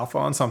 you want alpha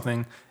on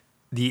something,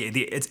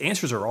 its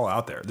answers are all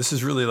out there. This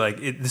is really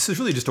this is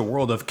really just a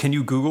world of, can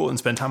you Google and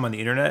spend time on the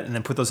internet and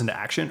then put those into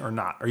action or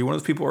not? Are you one of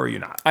those people or are you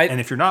not?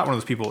 And if you're not one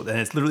of those people, then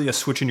it's literally a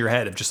switch in your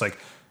head of just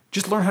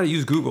learn how to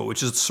use Google,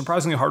 which is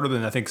surprisingly harder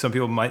than I think some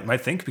people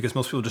might think, because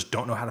most people just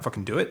don't know how to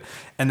fucking do it.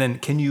 And then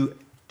can you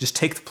just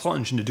take the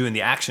plunge into doing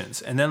the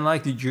actions, and then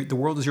the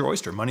world is your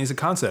oyster. Money is a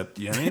concept.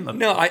 You know what I mean?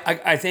 No,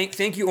 I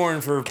thank you,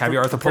 Oren, for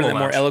Caviar at the putting it Polo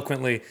more Lounge.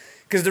 eloquently.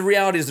 Because the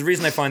reality is, the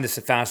reason I find this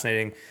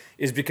fascinating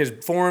is because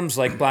forums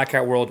like Black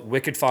Hat World,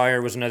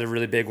 Wickedfire was another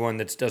really big one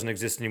that doesn't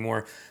exist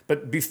anymore.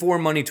 But before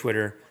Money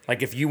Twitter,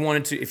 if you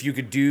went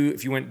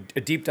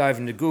a deep dive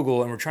into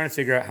Google and were trying to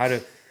figure out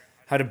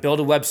how to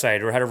build a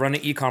website or how to run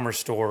an e-commerce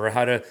store or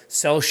how to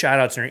sell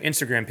shout-outs on your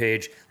Instagram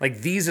page,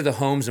 these are the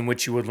homes in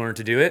which you would learn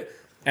to do it,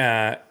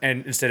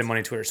 and instead of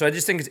Money Twitter. So I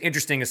just think it's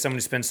interesting as someone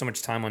who spends so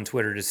much time on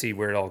Twitter to see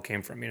where it all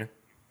came from, you know?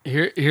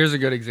 Here's a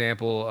good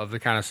example of the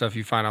kind of stuff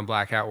you find on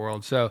Black Hat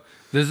World. So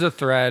this is a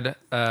thread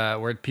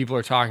where people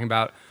are talking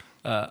about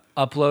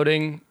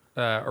uploading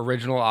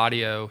original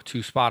audio to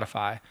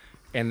Spotify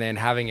and then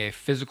having a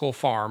physical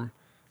farm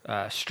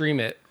stream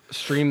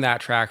that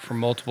track from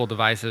multiple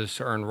devices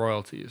to earn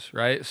royalties,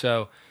 right?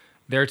 So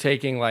they're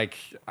taking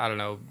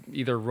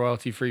either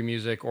royalty-free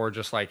music or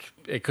just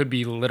it could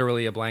be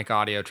literally a blank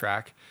audio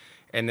track.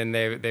 And then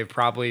they've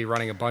probably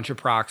running a bunch of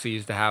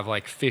proxies to have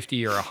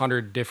 50 or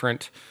 100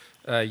 different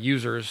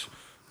users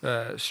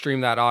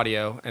stream that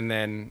audio and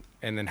then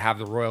have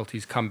the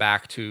royalties come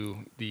back to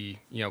the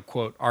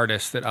quote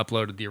artist that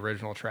uploaded the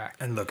original track.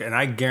 And look, and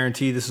I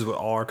guarantee this is what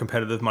all our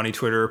competitive Money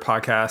Twitter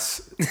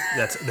podcasts.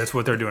 That's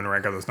what they're doing to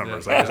rank up those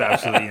numbers. It's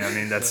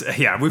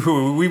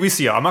absolutely. We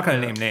see. I'm not going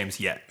to name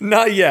names yet.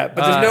 Not yet,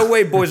 but there's no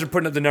way boys are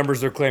putting up the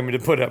numbers they're claiming to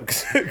put up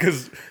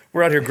because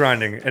we're out here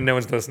grinding and no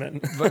one's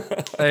listening.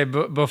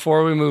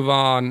 Before we move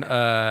on.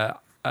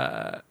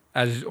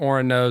 As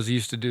Oren knows, he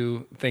used to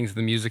do things in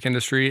the music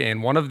industry,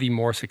 and one of the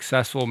more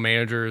successful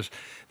managers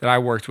that I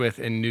worked with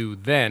and knew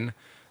then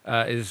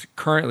is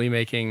currently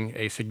making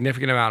a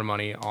significant amount of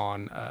money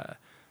on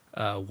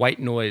white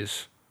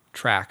noise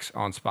tracks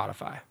on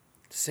Spotify.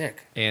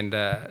 Sick. And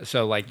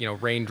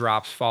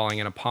raindrops falling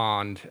in a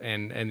pond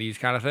and these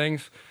kind of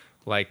things,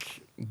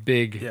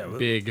 big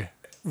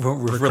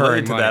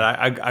related to that.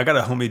 I got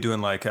a homie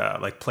doing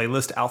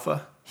playlist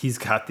alpha. He's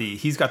got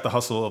the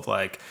hustle of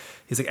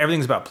he's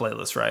everything's about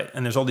playlists, right?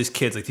 And there's all these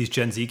kids, these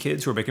Gen Z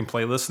kids who are making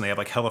playlists and they have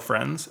hella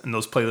friends, and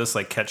those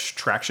playlists catch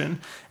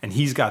traction. And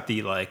he's got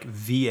the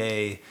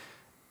VA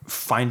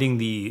finding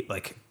the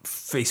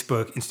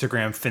Facebook,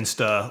 Instagram,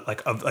 Finsta,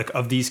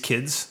 of these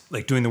kids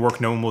like doing the work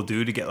no one will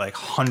do to get like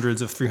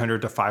hundreds of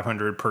 300 to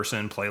 500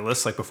 person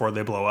playlists like before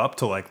they blow up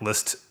to like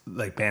list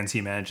like bands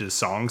he manages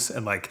songs,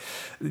 and like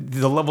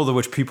the level to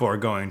which people are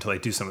going to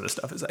like do some of this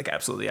stuff is like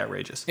absolutely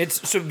outrageous.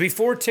 It's so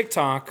before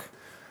TikTok.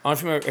 I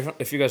don't know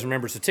if you guys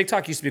remember. So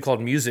TikTok used to be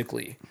called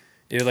Musical.ly.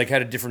 It like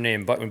had a different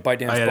name, but when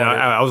ByteDance bought it.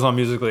 I was on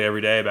Musical.ly every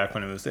day back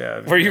when it was.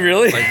 Yeah. Were you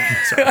really?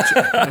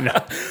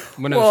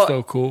 When it was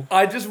so cool.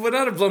 I just would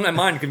not have blown my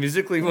mind because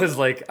Musical.ly was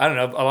like, I don't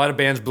know, a lot of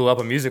bands blew up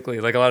on Musical.ly.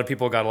 Like a lot of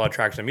people got a lot of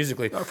traction on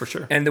Musical.ly. Oh, for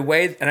sure. And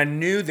I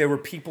knew there were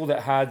people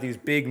that had these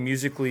big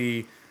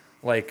Musical.ly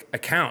like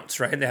accounts,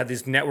 right? They had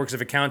these networks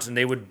of accounts, and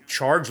they would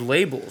charge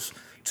labels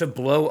to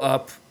blow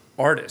up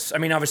artists. I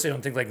mean, obviously, I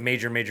don't think like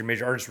major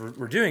artists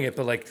were doing it,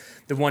 but like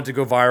the one to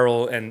go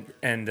viral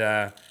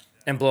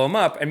and blow them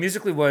up. And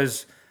Musical.ly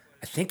was,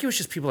 I think it was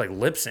just people like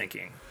lip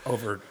syncing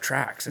over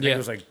tracks. I think it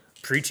was like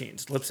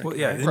preteens lip syncing. Well,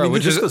 yeah, right? I mean,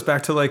 it just goes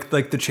back to like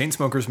the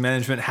Chainsmokers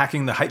management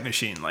hacking the hype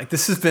machine. Like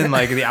this has been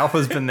like the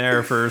alpha's been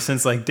there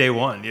since like day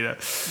one. You know,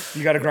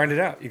 you got to grind it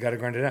out.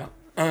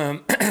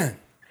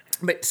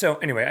 But so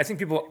anyway, I think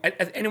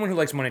anyone who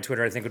likes money on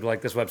Twitter, I think would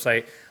like this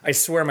website. I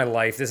swear on my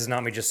life, this is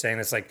not me just saying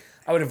this. Like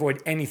I would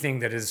avoid anything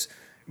that is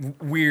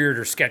weird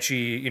or sketchy.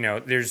 You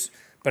know,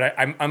 but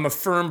I'm a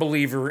firm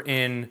believer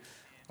in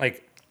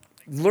like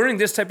learning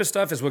this type of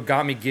stuff is what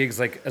got me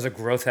gigs like as a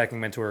growth hacking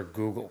mentor at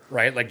Google,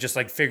 right? Like just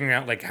like figuring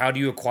out like how do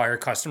you acquire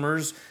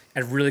customers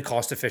at really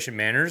cost efficient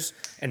manners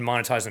and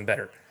monetize them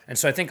better. And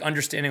so I think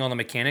understanding all the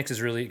mechanics is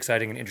really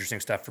exciting and interesting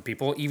stuff for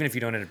people, even if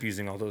you don't end up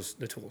using all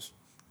the tools.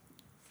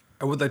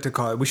 I would like to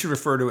call it, we should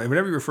refer to it,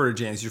 whenever you refer to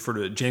James, you refer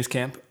to James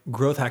Camp,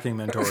 growth hacking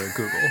mentor at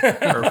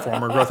Google, or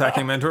former growth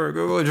hacking mentor at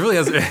Google. It really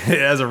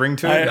has a ring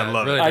to it. I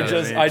love it. I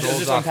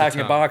just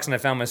unpacking a box and I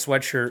found my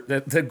sweatshirt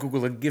that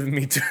Google had given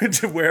me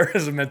to wear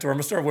as a mentor. I'm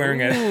going to start wearing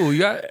it. Ooh,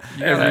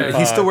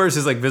 he still wears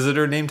his like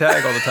visitor name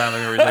tag all the time.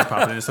 Like, he's like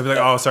popping in. So I'll be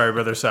like, oh, sorry,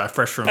 brother,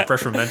 fresh from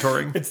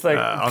mentoring. It's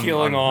like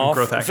peeling off.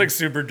 It's like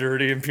super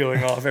dirty and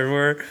peeling off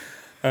everywhere.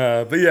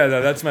 But yeah,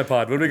 that's my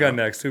pod. What do we got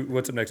next?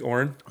 What's up next?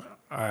 Oren?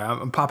 All right,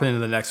 I'm popping into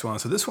the next one.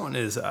 So this one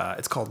is,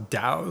 it's called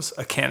DAOs,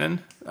 a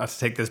canon. Not to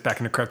take this back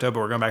into crypto, but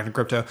we're going back into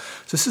crypto.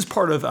 So this is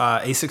part of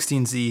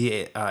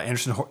A16Z,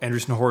 Andreessen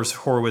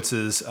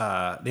Horowitz's,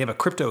 they have a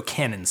crypto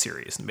canon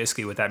series. And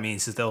basically what that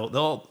means is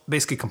they'll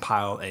basically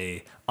compile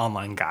a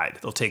online guide.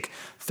 They'll take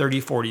 30,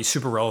 40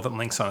 super relevant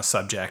links on a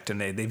subject, and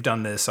they've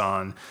done this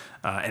on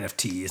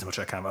NFTs and which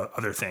are kind of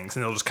other things,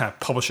 and they'll just kind of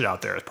publish it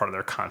out there as part of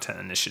their content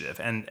initiative.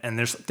 And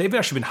they've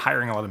actually been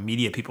hiring a lot of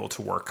media people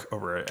to work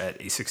over at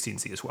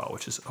A16Z as well,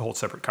 which is a whole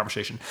separate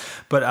conversation.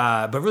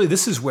 But really,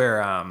 this is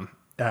where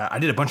I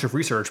did a bunch of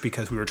research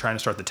because we were trying to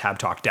start the Tab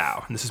Talk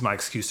DAO, and this is my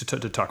excuse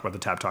to talk about the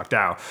Tab Talk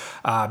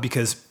DAO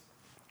because.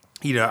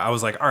 You know, I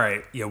was like, all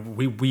right, you know,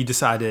 we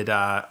decided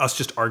us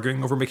just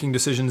arguing over making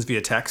decisions via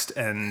text,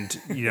 and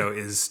you know,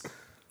 it's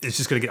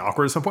just going to get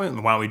awkward at some point.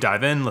 Why don't we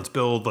dive in? Let's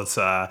build. Let's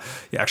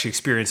actually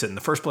experience it in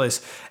the first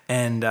place.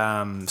 And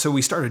so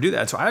we started to do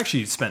that. So I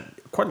actually spent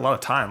quite a lot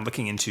of time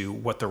looking into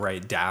what the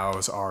right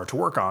DAOs are to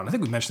work on. I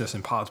think we mentioned this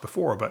in pods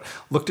before, but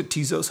looked at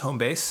Tezos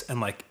Homebase, and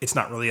like, it's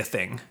not really a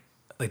thing.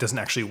 Like doesn't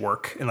actually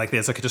work, and like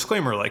there's like a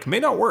disclaimer like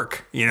may not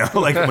work, you know,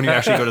 like when you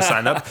actually go to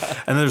sign up.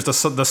 And then there's the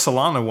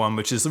Solana one,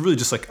 which is really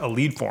just like a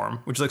lead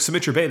form, which is like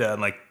submit your beta,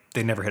 and like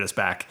they never hit us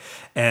back.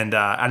 And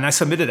I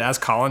submitted as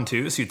Colin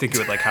too, so you'd think it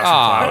would like have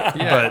some clout,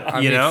 but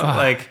I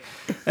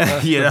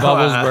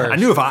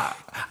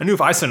knew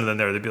if I sent it in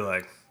there, they'd be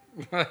like.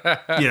 What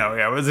do you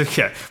guys?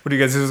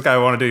 This guy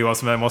want to do? He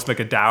wants to make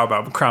a DAO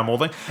about crown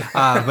molding,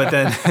 and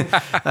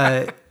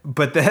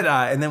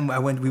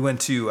then we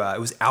went to it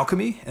was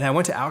Alchemy, and I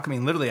went to Alchemy,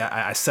 and literally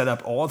I set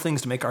up all the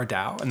things to make our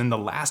DAO, and then the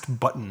last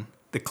button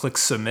that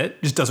clicks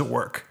submit just doesn't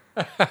work.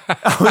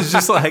 I was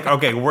just like,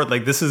 okay,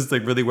 this is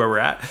like really where we're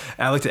at.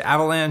 And I looked at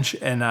Avalanche,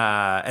 and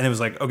it was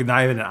like, okay,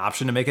 not even an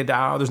option to make a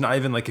DAO. There's not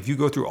even like if you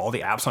go through all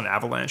the apps on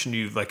Avalanche and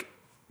you like.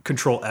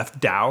 Control F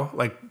DAO,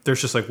 like there's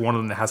just like one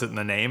of them that has it in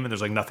the name, and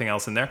there's like nothing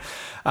else in there,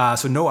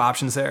 so no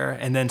options there.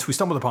 And then so we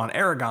stumbled upon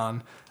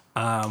Aragon,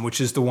 which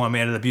is the one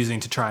we ended up using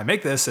to try and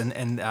make this,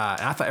 and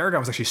I thought Aragon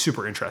was actually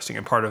super interesting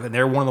and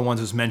they're one of the ones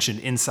that was mentioned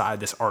inside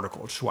this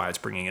article, which is why it's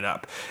bringing it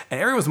up. And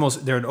Aragon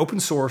was they're an open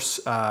source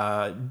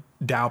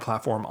DAO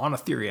platform on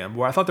Ethereum.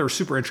 What I thought they were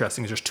super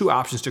interesting is there's two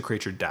options to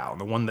create your DAO.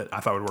 And the one that I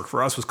thought would work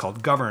for us was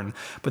called Govern.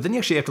 But then you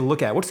actually have to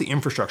look at what's the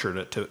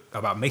infrastructure to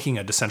about making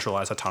a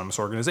decentralized autonomous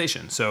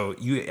organization. So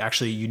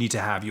you need to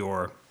have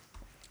your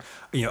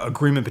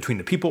agreement between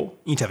the people.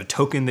 You need to have a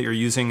token that you're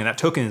using, and that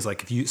token is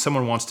like if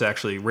someone wants to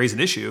actually raise an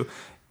issue,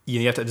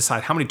 you have to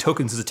decide how many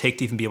tokens does it take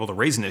to even be able to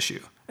raise an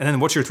issue, and then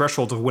what's your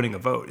threshold of winning a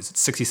vote? Is it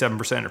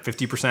 67% or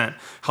 50%?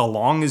 How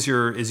long is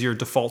your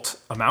default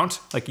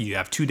amount? Like you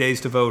have 2 days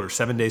to vote or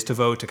 7 days to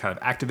vote to kind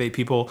of activate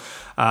people,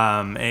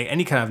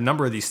 any kind of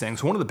number of these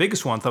things. One of the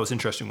biggest ones that was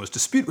interesting was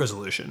dispute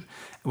resolution,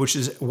 which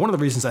is one of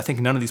the reasons I think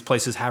none of these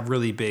places have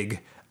really big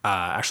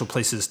actual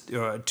places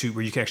to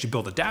where you can actually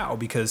build a DAO,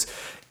 because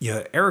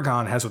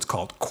Aragon has what's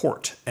called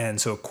Court, and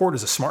so Court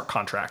is a smart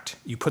contract.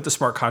 You put the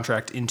smart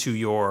contract into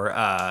your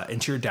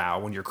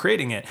DAO when you're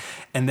creating it,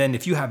 and then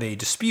if you have a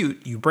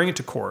dispute, you bring it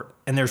to Court,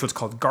 and there's what's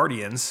called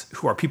guardians,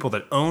 who are people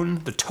that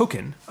own the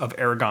token of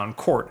Aragon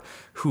Court,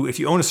 who, if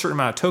you own a certain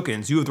amount of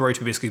tokens, you have the right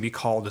to basically be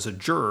called as a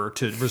juror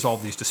to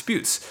resolve these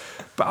disputes.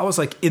 But I was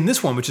like, in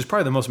this one, which is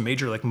probably the most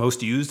major, like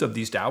most used of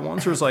these DAO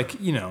ones, there's like,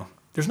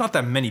 there's not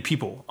that many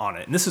people on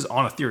it. And this is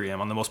on Ethereum,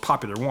 on the most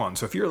popular one.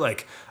 So if you're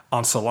like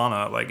on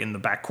Solana, like in the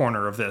back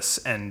corner of this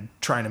and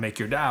trying to make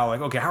your DAO,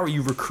 like, okay, how are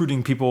you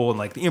recruiting people and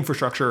like the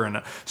infrastructure and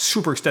a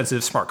super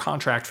extensive smart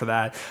contract for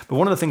that? But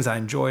one of the things I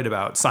enjoyed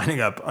about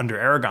signing up under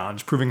Aragon,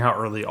 just proving how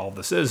early all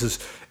this is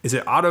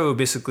that Otto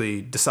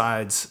basically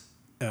decides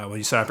when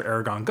you sign up for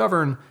Aragon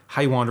Govern,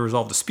 how you want to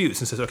resolve disputes,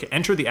 and says, okay,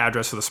 enter the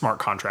address for the smart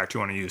contract you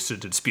want to use to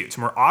disputes.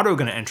 And we're auto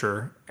going to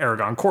enter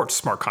Aragon Court's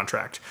smart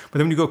contract. But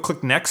then when you go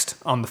click next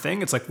on the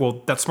thing, it's like,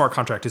 well, that smart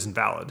contract isn't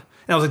valid.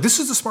 And I was like, this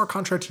is the smart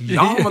contract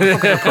y'all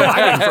motherfuckers are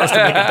providing for us to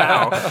make it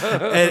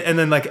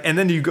DAO. And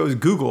then you go to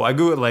Google. I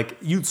Google it, like,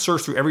 you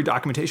search through every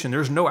documentation.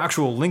 There's no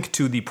actual link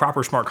to the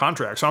proper smart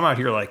contract. So I'm out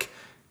here like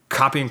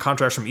copying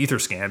contracts from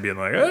Etherscan, being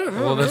like,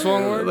 Will this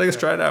one work? Let's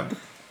try it out.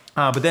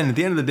 But then at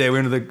the end of the day, we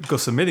ended up go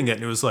submitting it,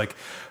 and it was like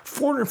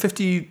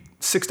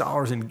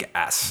 $456 in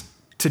gas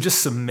to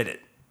just submit it.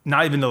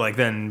 Not even to like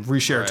then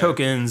reshare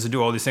tokens and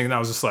do all these things. And I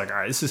was just like, all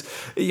right, this is,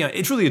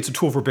 it's a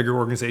tool for bigger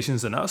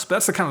organizations than us. But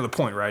that's the kind of the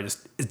point, right? Is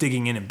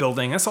digging in and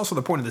building. That's also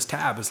the point of this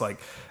tab, is like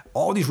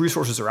all these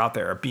resources are out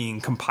there being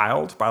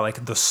compiled by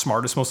like the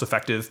smartest, most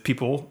effective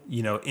people,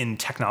 in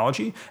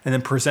technology, and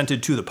then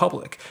presented to the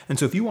public. And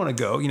so if you want to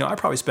go, I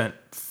probably spent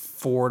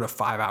 4 to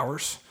 5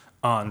 hours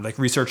on like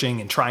researching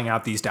and trying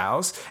out these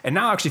DAOs. And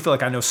now I actually feel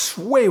like I know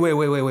way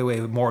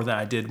more than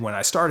I did when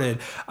I started.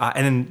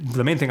 And then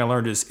the main thing I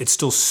learned is it's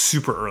still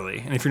super early.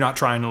 And if you're not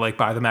trying to like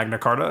buy the Magna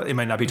Carta, it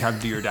might not be time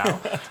to do your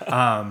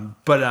DAO.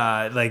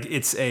 But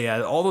it's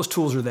all those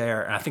tools are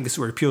there. And I think this is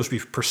where people should be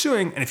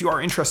pursuing. And if you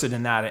are interested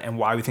in that and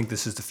why we think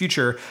this is the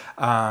future,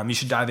 you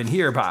should dive in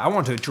here. But I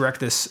want to direct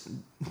this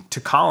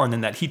to Colin,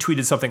 in that he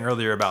tweeted something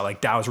earlier about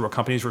like DAOs are what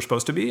companies were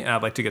supposed to be. And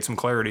I'd like to get some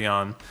clarity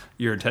on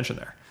your intention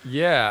there.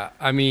 Yeah,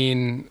 I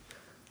mean,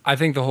 I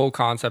think the whole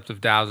concept of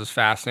DAOs is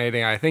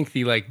fascinating. I think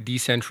the like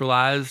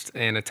decentralized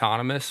and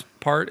autonomous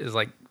part is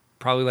like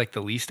probably like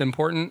the least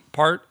important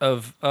part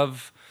of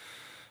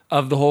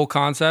the whole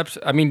concept.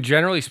 I mean,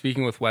 generally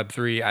speaking, with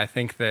Web3, I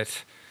think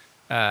that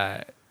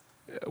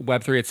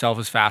Web3 itself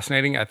is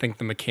fascinating. I think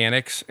the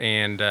mechanics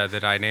and the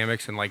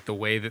dynamics and like the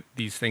way that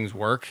these things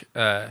work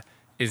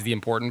is the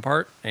important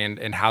part,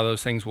 and how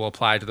those things will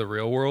apply to the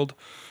real world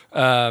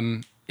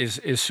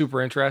is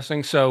super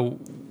interesting. So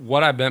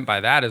what I meant by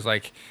that is,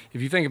 like,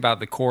 if you think about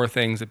the core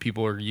things that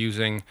people are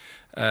using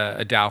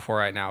a DAO for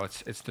right now,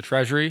 it's the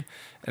treasury,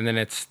 and then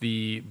it's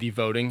the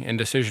voting and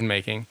decision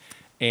making,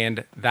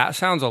 and that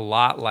sounds a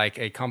lot like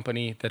a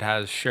company that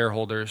has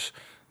shareholders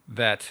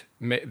that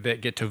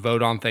get to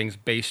vote on things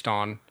based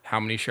on how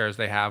many shares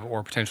they have,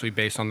 or potentially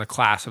based on the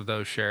class of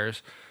those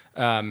shares.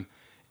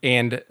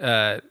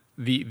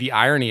 The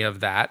irony of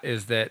that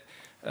is that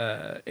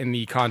in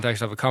the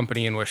context of a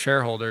company and with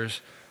shareholders,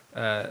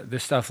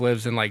 this stuff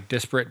lives in like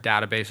disparate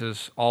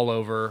databases all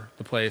over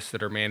the place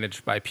that are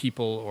managed by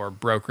people or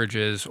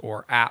brokerages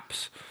or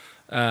apps,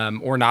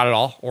 or not at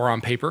all, or on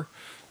paper.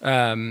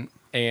 And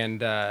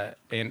I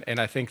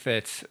think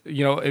that,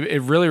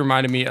 it really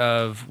reminded me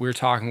of, we were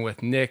talking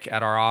with Nick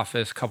at our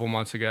office a couple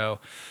months ago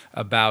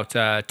about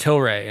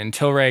Tilray, and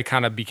Tilray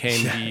kind of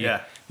became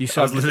I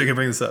was literally gonna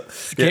bring this up.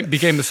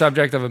 Became the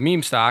subject of a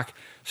meme stock.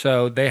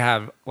 So they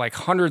have like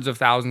hundreds of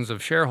thousands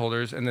of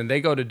shareholders, and then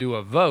they go to do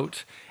a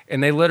vote,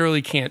 and they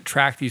literally can't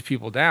track these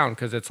people down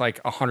because it's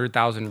like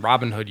 100,000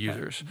 Robinhood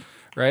users,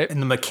 right?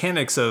 And the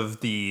mechanics of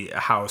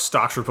how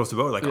stocks are supposed to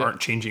vote aren't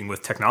changing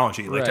with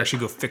technology. Like to actually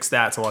go fix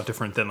that's a lot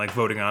different than like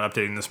voting on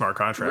updating the smart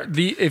contract.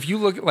 If you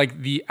look at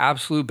like the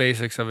absolute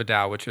basics of a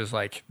DAO, which is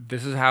like,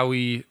 this is how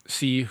we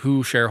see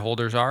who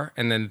shareholders are,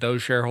 and then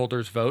those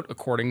shareholders vote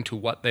according to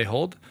what they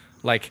hold.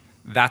 Like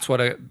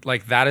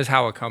that is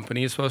how a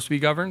company is supposed to be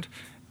governed.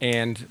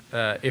 And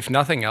if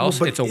nothing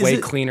else, it's a way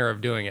cleaner of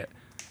doing it.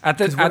 What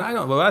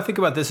I think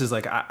about this is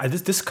like,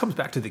 this comes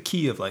back to the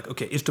key of like,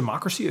 okay, is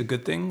democracy a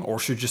good thing, or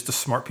should just the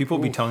smart people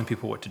be telling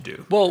people what to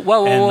do?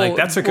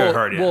 That's a good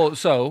hard. Well,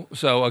 so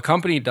a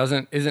company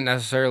isn't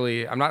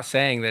necessarily. I'm not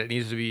saying that it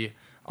needs to be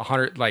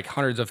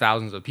hundreds of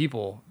thousands of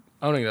people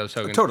owning those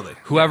tokens. Totally.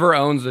 Whoever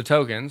owns the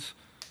tokens,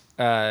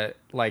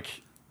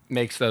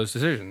 makes those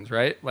decisions,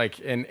 right? Like,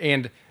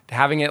 and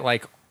having it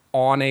like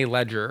on a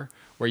ledger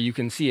where you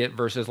can see it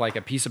versus like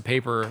a piece of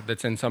paper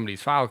that's in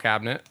somebody's file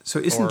cabinet. So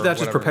isn't that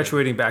just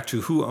perpetuating back to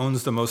who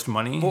owns the most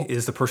money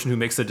is the person who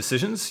makes the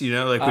decisions, which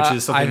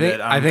is something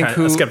that I'm kind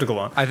of skeptical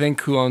on. I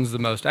think who owns the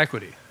most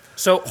equity.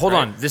 So hold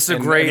on, this is a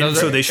great...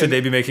 So should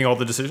they be making all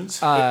the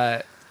decisions?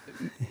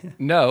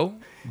 No,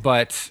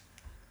 but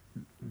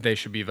they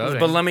should be voting.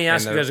 But let me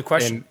ask you guys a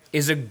question.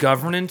 Is a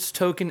governance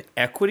token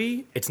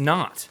equity? It's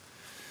not.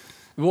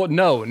 Well,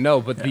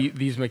 no, but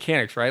these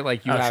mechanics, right?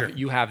 Like you have sure.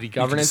 you have the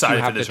governance, decide you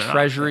if have it the is or not.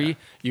 treasury, Yeah.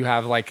 you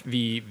have like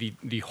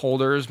the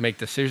holders make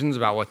decisions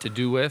about what to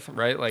do with,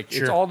 right? Like it's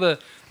Sure. all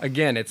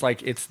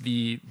it's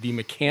the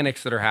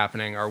mechanics that are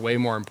happening are way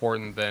more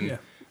important than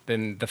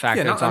the fact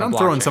Yeah, that it's and on I'm blockchain.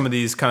 throwing some of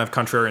these kind of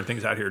contrarian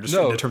things out here just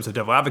No. in terms of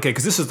devil advocate,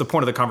 because this is the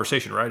point of the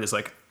conversation, right? Is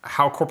like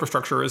how corporate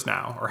structure is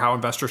now, or how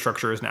investor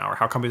structure is now, or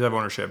how companies have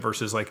ownership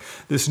versus like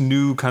this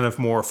new kind of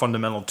more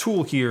fundamental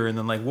tool here, and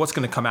then like what's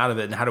going to come out of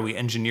it, and how do we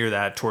engineer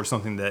that towards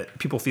something that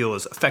people feel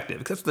is effective?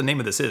 Because that's what the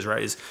name of this is,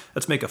 right? Is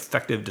let's make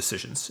effective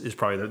decisions is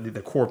probably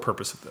the core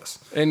purpose of this.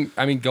 And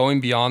I mean, going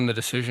beyond the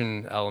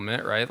decision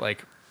element, right?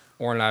 Like,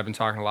 Oren and I have been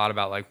talking a lot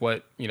about like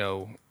what,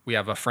 we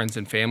have a friends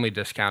and family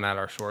discount at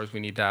our stores. We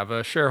need to have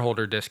a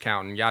shareholder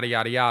discount and yada,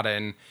 yada,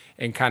 yada.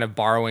 And kind of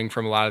borrowing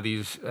from a lot of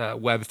these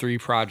Web3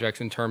 projects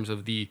in terms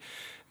of the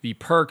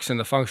perks and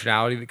the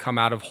functionality that come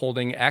out of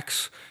holding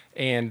X.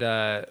 And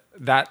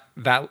that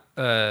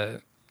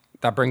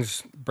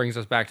brings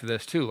us back to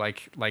this too,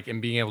 like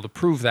in being able to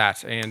prove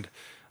that. And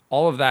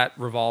all of that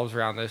revolves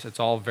around this. It's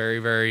all very,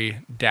 very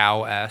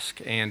DAO-esque.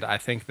 And I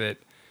think that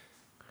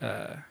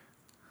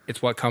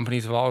it's what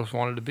companies have always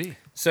wanted to be.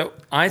 So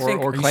I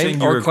think, or Are you claim-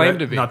 saying you or regret claim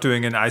to be. not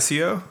doing an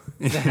ICO?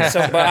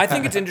 but I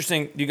think it's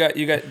interesting. You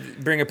got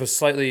bring up a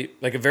slightly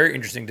like a very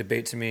interesting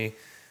debate to me,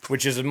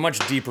 which is a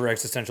much deeper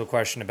existential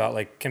question about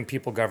like, can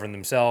people govern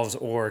themselves,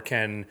 or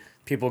can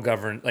people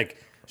govern, like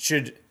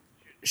should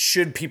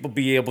people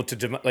be able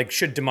to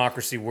should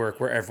democracy work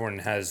where everyone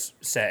has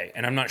say?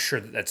 And I'm not sure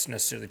that that's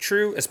necessarily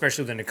true,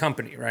 especially within a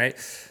company, right?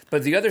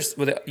 But the other,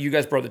 you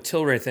guys brought the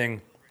Tilray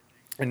thing,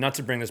 and not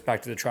to bring this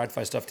back to the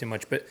TradFi stuff too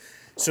much, but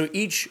so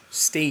each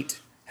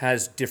state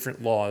has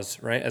different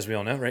laws, right? As we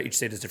all know, right? Each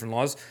state has different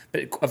laws,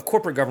 but of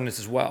corporate governance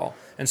as well.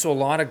 And so a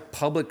lot of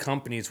public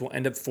companies will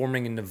end up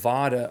forming in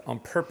Nevada on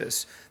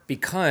purpose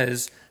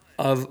because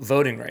of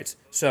voting rights.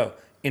 So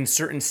in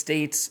certain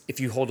states, if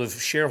you hold a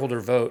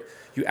shareholder vote,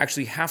 you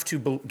actually have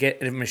to get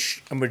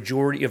a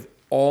majority of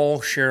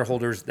all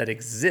shareholders that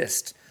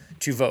exist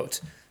to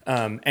vote.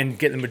 And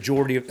get the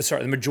majority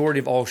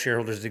of all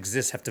shareholders that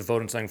exist have to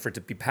vote on something for it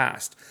to be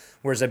passed.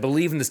 Whereas I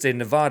believe in the state of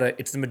Nevada,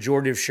 it's the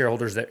majority of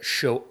shareholders that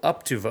show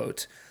up to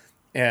vote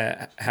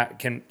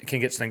can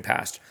get something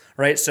passed,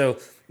 right? So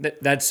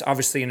that's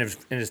obviously in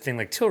a thing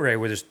like Tilray,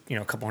 where there's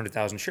a couple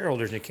 100,000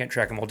 shareholders and you can't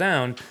track them all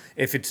down.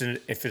 If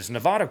it's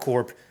Nevada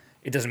Corp,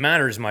 it doesn't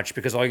matter as much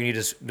because all you need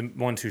is the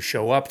ones who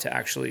show up to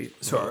actually.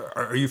 So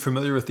are you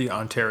familiar with the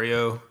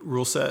Ontario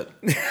rule set?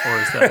 Or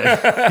is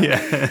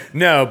that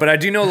No, but I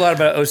do know a lot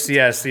about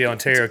OCS, the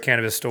Ontario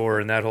Cannabis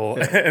Store, and that whole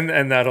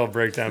and that whole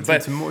breakdown.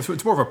 But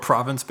it's more of a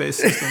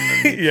province-based system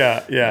than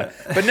yeah.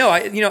 But no,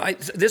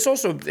 this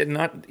also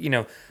not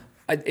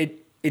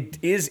it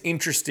is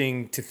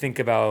interesting to think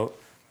about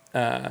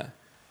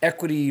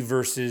equity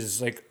versus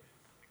like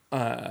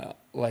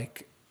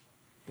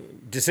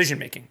decision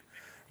making.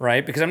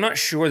 Right? Because I'm not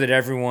sure that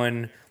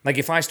everyone, like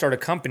if I start a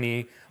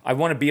company, I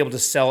want to be able to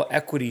sell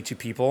equity to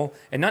people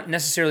and not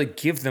necessarily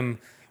give them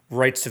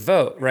rights to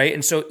vote, right?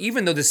 And so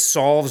even though this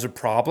solves a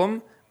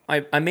problem,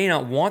 I may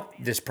not want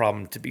this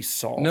problem to be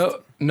solved.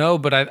 No,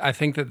 but I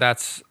think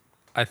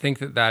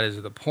that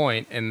is the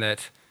point, and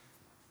that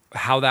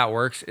how that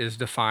works is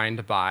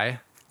defined by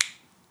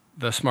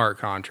the smart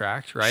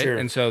contract, right? Sure.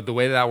 And so the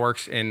way that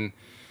works in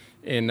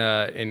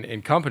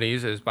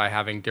companies is by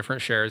having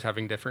different shares,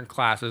 having different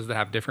classes that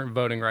have different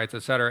voting rights,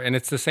 et cetera. And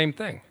it's the same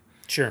thing.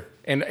 Sure.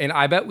 And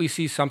I bet we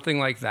see something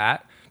like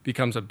that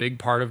becomes a big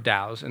part of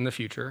DAOs in the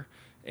future.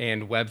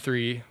 And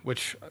Web3,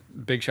 which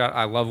big shout,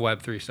 I love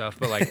Web3 stuff,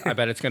 but like I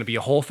bet it's going to be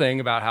a whole thing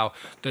about how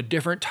the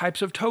different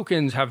types of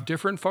tokens have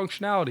different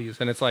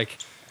functionalities. And it's like,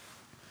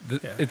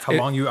 how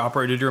long you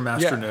operated your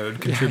master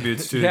node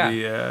contributes to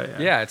the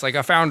yeah, it's like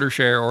a founder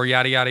share or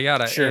yada yada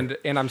yada. Sure.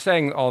 And I'm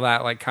saying all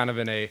that like kind of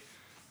in a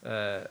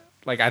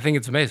I think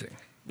it's amazing.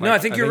 No, I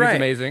think you're right.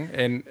 It's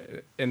amazing,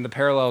 and the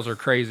parallels are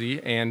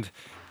crazy. And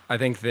I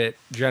think that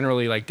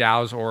generally, like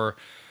DAOs or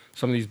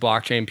some of these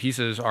blockchain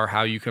pieces are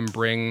how you can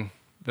bring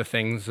the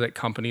things that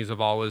companies have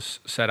always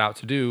set out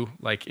to do,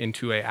 like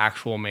into a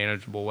actual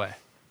manageable way.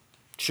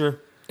 Sure.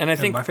 And I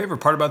think my favorite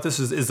part about this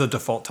is the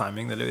default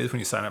timing that it is when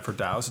you sign up for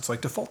DAOs. It's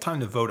like default time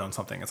to vote on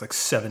something. It's like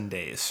 7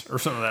 days or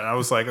something like that. And I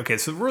was like, okay,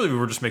 so really we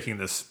were just making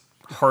this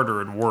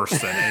harder and worse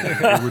than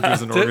anything, which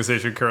is an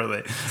organization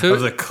currently. It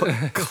was a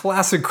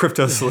classic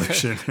crypto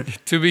solution.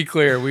 To be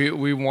clear,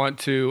 we want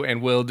to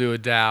and will do a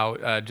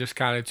DAO just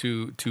kind of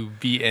to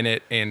be in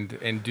it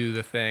and do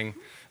the thing.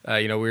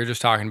 We were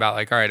just talking about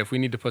like, all right, if we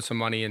need to put some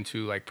money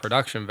into like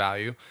production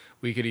value,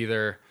 we could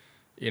either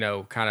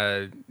kind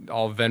of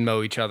all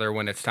Venmo each other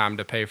when it's time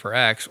to pay for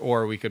X,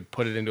 or we could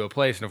put it into a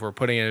place. And if we're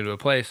putting it into a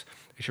place,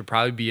 it should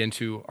probably be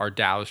into our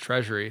DAO's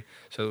treasury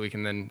so that we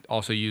can then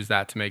also use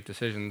that to make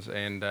decisions.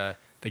 And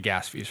the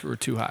gas fees were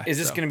too high. Is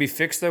this going to be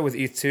fixed though with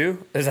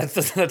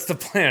ETH2? That's the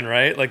plan,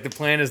 right? Like the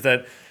plan is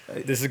that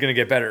this is going to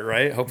get better,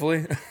 right?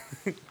 Hopefully.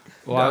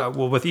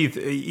 Well, with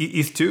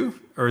ETH2,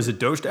 or is it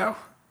Doge DAO?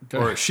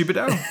 Or Shiba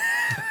DAO?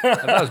 I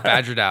thought it was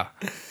Badger DAO.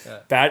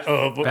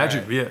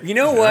 Badger, yeah. You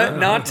know what?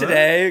 Not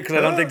today, because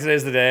I don't think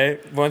today's the day.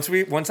 Once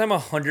I'm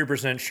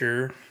 100%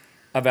 sure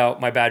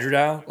about my Badger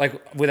DAO,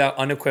 like without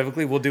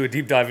unequivocally, we'll do a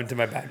deep dive into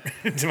my Badger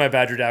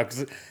DAO,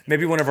 because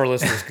maybe one of our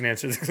listeners can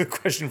answer the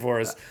question for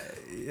us.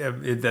 Yeah,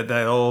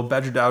 that old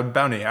Badger DAO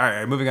bounty. All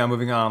right,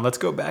 moving on. Let's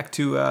go back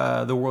to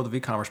the world of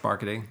e-commerce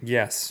marketing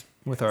Yes.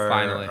 with our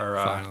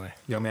Finally.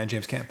 young man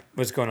James Camp.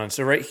 What's going on?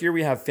 So right here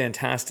we have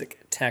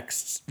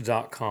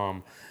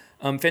fantastictexts.com.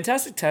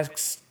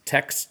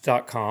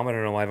 Fantastictexts.com, I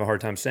don't know why I have a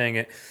hard time saying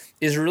it,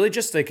 is really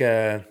just like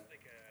a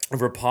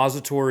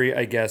repository,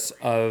 I guess,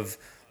 of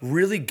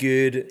really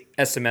good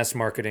SMS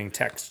marketing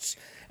texts.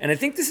 And I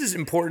think this is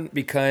important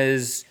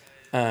because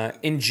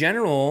in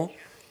general,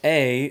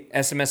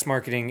 SMS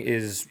marketing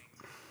is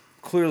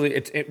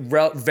clearly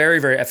very,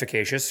 very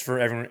efficacious for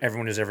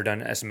everyone who's ever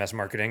done SMS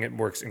marketing. It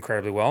works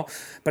incredibly well.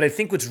 But I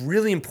think what's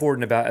really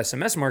important about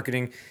SMS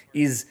marketing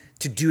is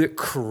to do it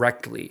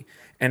correctly.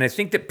 And I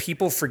think that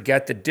people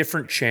forget that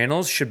different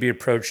channels should be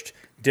approached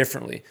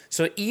differently.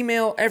 So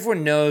email,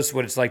 everyone knows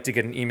what it's like to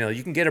get an email.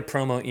 You can get a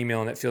promo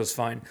email and it feels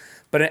fine.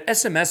 But an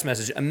SMS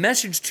message, a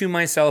message to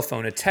my cell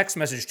phone, a text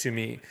message to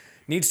me,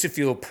 needs to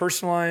feel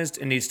personalized,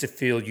 it needs to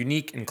feel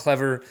unique and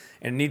clever,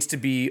 and it needs to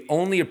be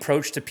only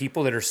approached to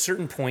people that are a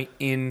certain point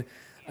in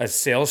a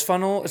sales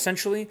funnel,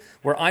 essentially,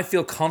 where I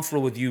feel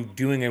comfortable with you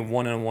doing a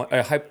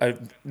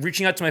one-on-one,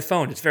 reaching out to my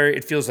phone.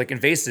 It feels like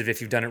invasive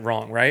if you've done it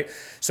wrong, right?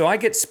 So I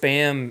get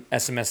spam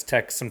SMS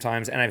texts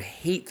sometimes, and I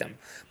hate them.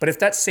 But if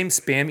that same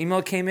spam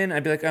email came in,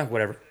 I'd be like,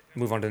 whatever,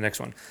 move on to the next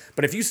one.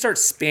 But if you start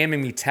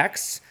spamming me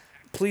texts,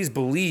 please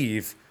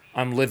believe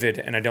I'm livid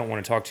and I don't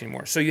want to talk to you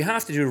anymore. So you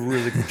have to do a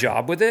really good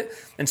job with it.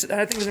 And so that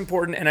I think is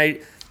important.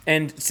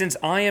 And since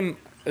I am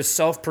a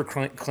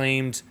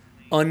self-proclaimed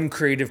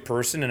uncreative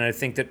person, and I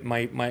think that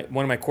my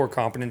one of my core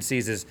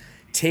competencies is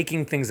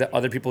taking things that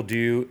other people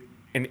do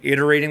and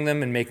iterating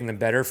them and making them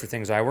better for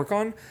things I work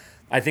on,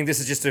 I think this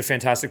is just a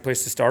fantastic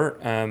place to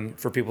start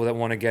for people that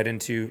want to get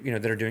into,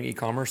 that are doing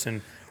e-commerce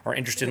and are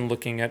interested in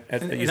looking at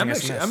using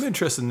SMS. I'm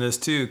interested in this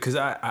too, because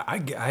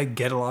I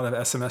get a lot of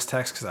SMS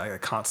texts because I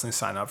constantly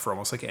sign up for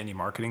almost like any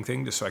marketing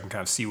thing just so I can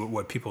kind of see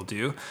what people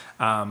do.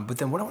 But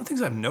then one of the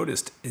things I've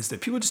noticed is that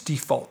people just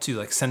default to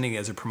like sending it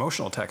as a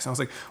promotional text. And I was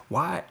like,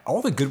 why?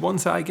 All the good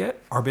ones that I get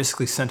are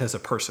basically sent as a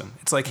person.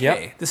 It's like,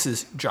 hey, this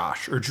is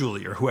Josh or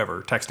Julie or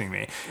whoever texting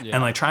me. Yeah.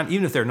 And like trying,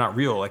 even if they're not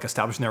real, like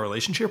establishing that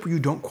relationship where you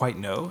don't quite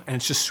know and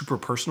it's just super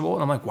personable.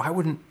 And I'm like, why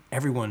wouldn't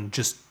everyone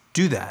just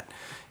do that?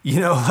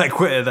 Like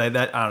that. I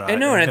don't know. I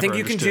know, and I think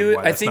you can do it.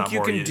 I think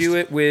you can do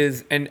it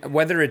with, and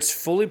whether it's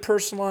fully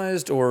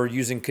personalized or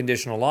using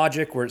conditional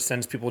logic, where it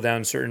sends people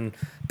down certain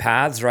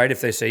paths, right?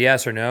 If they say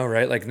yes or no,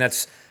 right? Like, and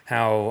that's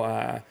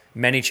how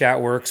ManyChat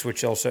works,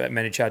 which also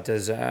ManyChat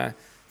does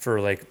for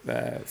like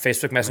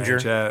Facebook Messenger.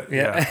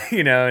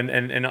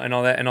 ManyChat, and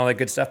all that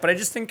good stuff. But I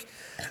just think,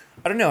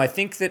 I don't know. I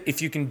think that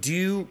if you can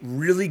do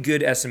really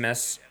good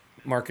SMS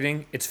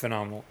marketing, it's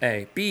phenomenal.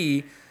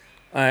 B.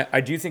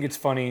 I do think it's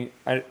funny.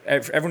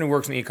 Everyone who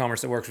works in e-commerce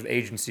that works with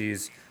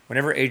agencies,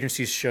 whenever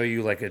agencies show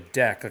you like a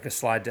deck, like a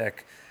slide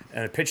deck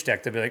and a pitch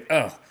deck, they'll be like,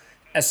 oh,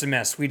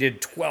 SMS, we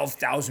did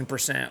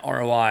 12,000%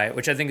 ROI,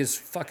 which I think is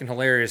fucking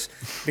hilarious,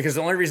 because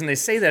the only reason they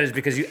say that is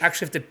because you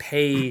actually have to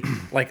pay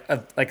like a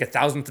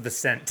thousandth of the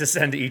cent to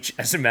send each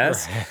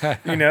SMS.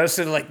 Right.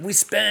 So like, we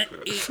spent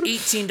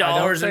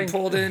 $18 and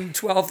pulled in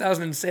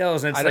 12,000 in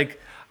sales, and it's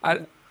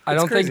I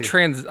don't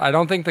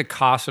think the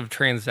cost of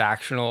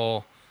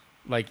transactional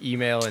like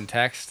email and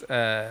text is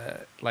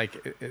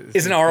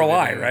an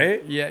ROI,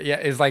 right? Yeah,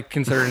 is like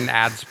considered an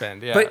ad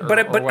spend. Yeah,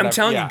 but I'm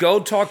telling you,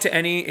 go talk to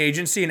any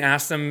agency and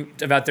ask them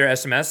about their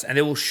SMS, and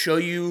they will show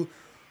you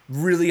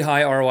really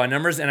high ROI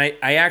numbers. And I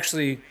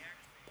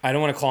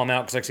don't want to call them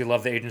out because I actually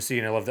love the agency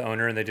and I love the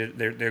owner, and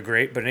they're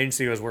great. But an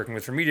agency I was working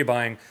with for media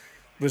buying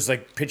was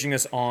like pitching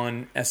us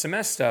on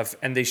SMS stuff,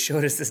 and they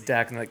showed us this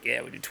deck and they're like,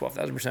 yeah, we did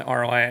 12,000%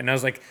 ROI. And I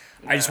was like,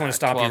 I just want to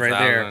stop you right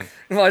there.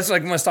 Well, I just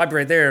like want to stop you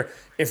right there.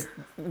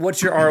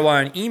 What's your ROI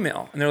on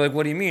email? And they're like,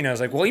 what do you mean? I was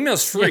like, well,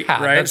 email's free,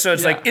 right? So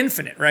it's like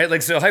infinite, right?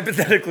 Like, so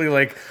hypothetically,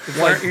 like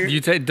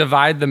you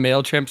divide the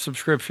MailChimp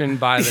subscription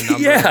by the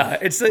number. Yeah,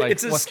 it's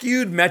a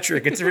skewed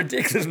metric. It's a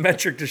ridiculous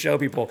metric to show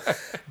people,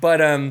 but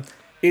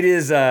it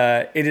is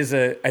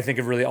I think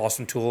a really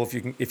awesome tool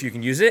if you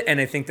can use it.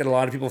 And I think that a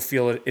lot of people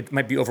feel it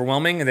might be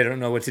overwhelming and they don't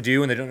know what to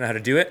do and they don't know how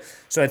to do it.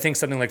 So I think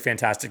something like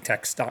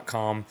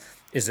fantastictext.com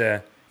is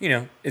a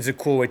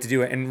cool way to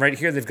do it. And right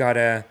here they've got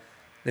a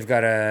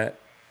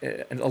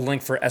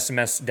link for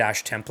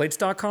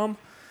sms-templates.com,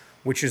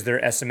 which is their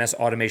SMS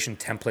automation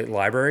template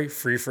library,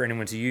 free for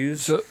anyone to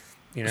use.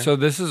 So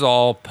this is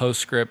all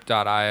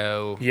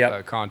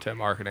Postscript.io content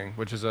marketing,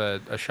 which is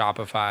a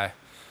Shopify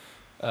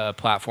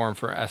platform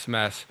for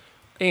SMS.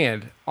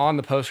 And on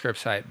the Postscript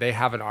site, they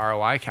have an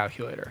ROI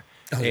calculator.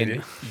 Oh,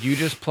 and you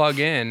just plug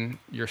in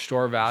your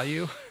store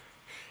value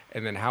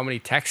and then how many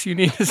texts you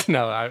need.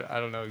 No,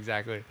 I don't know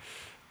exactly.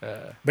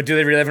 But do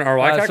they really have an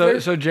ROI calculator?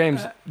 So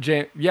James,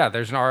 yeah,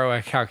 there's an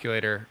ROI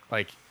calculator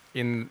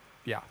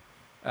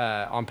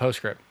on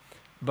Postscript.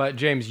 But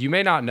James, you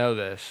may not know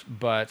this,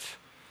 but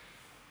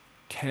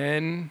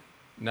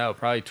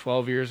probably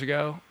 12 years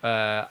ago,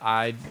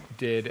 I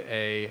did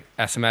a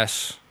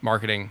SMS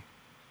marketing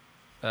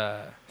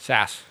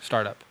SaaS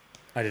startup.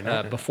 I did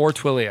not know. Before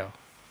Twilio.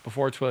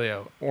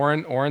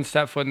 Oren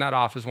stepped foot in that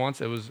office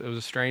once. It was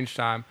a strange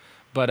time,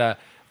 but I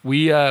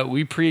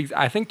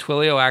think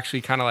Twilio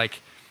actually kind of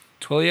like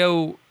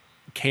Twilio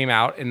came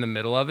out in the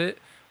middle of it.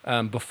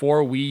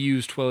 Before we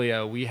used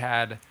Twilio, we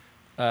had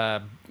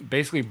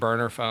basically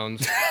burner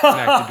phones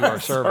connected to our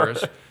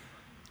servers.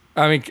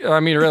 I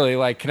mean, really,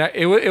 like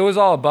it was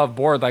all above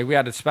board. Like we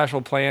had a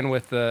special plan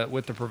with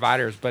the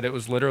providers, but it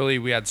was literally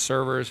we had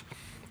servers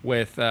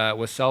with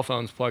cell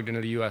phones plugged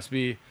into the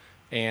USB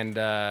and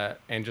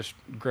just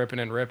gripping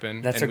and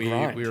ripping. That's and a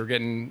grind. We were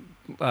getting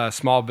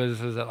small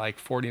businesses at like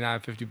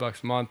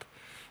 $49-$50 a month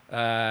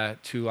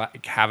to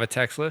like have a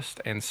text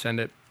list and send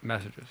it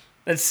messages.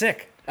 That's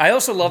sick. I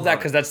also love that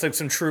because that's like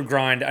some true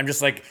grind. I'm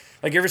just like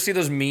you ever see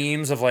those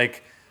memes of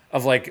bot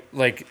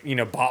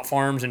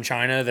farms in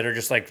China that are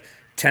just like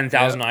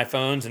 10,000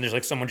 iPhones and there's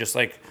like someone just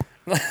like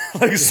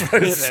swiping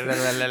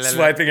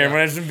everyone.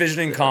 I was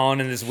envisioning Colin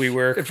and this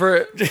WeWork.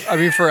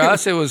 For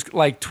us, it was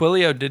like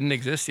Twilio didn't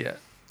exist yet.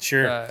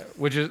 Sure.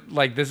 Which is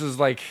like, this is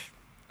like,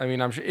 I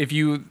mean, I'm sure if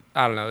you,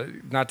 I don't know,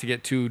 not to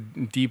get too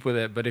deep with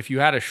it, but if you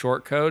had a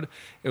short code,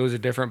 it was a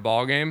different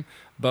ball game.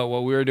 But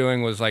what we were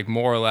doing was like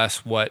more or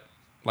less what,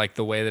 like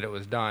the way that it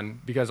was done,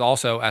 because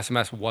also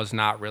SMS was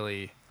not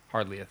really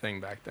hardly a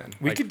thing back then.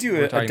 We like, could do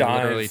we're a talking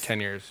dive. literally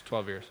 10 years,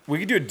 12 years. We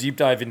could do a deep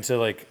dive into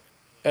like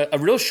a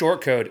real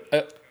short code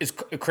is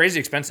crazy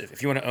expensive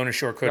if you want to own a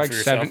short code Like for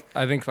yourself.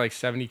 I think like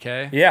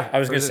 70K. Yeah, I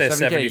was Or going to is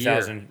say it 70K a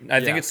year? 70,000. I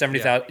think Yeah, it's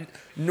 70,000.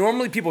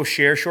 Normally people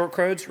share short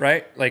codes,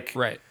 right? Like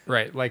Right.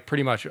 Like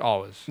pretty much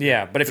always.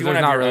 Yeah, but if you There's want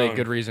to not have your really own, a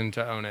good reason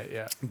to own it.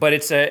 Yeah. But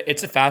it's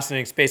a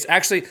fascinating space.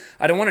 Actually,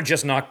 I don't want to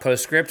just knock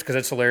PostScript because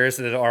it's hilarious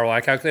with the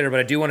ROI calculator,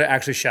 but I do want to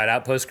actually shout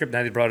out PostScript now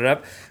that you brought it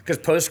up, because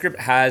PostScript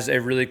has a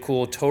really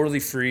cool, totally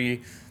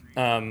free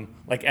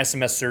like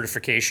SMS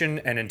certification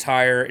and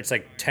it's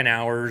like 10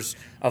 hours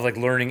of like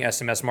learning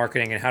SMS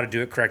marketing and how to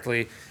do it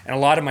correctly. And a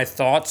lot of my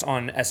thoughts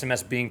on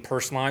SMS being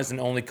personalized and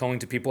only going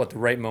to people at the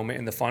right moment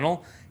in the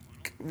funnel,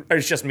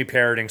 it's just me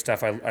parroting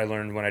stuff I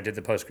learned when I did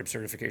the PostScript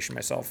certification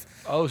myself.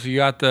 Oh, so you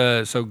got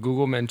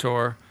Google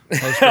Mentor,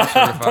 PostScript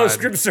certified.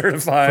 PostScript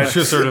certified.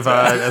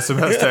 Certified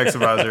SMS text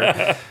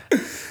advisor.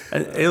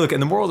 And, hey, look, and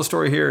the moral of the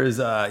story here is,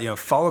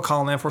 follow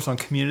Colin Amforce on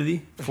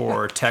Community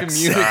for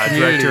text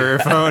director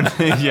phone.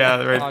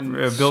 Yeah,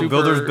 right.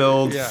 Builders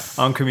build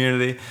on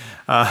Community.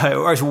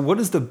 All right, so what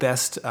is the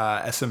best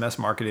SMS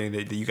marketing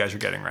that you guys are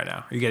getting right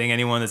now? Are you getting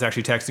anyone that's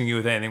actually texting you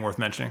with anything worth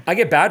mentioning? I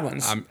get bad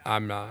ones.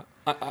 I'm not.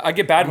 I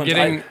get bad ones.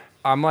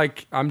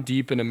 I'm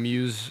deep in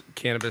Amuse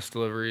cannabis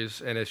deliveries,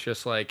 and it's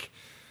just like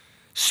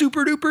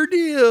super duper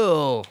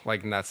deal.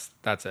 Like, and that's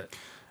it.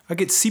 I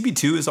get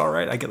CB2 is all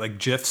right. I get like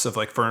GIFs of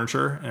like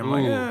furniture, and I'm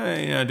like,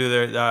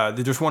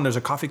 there's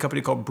a coffee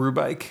company called Brew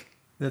Bike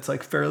that's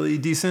like fairly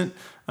decent.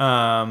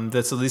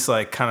 That's at least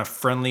like kind of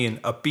friendly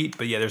and upbeat.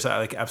 But yeah, there's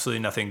like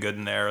absolutely nothing good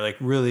in there. Like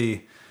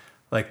really,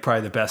 like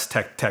probably the best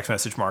text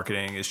message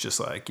marketing is just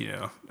like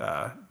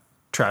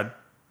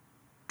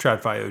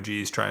TradFi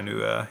OGs trying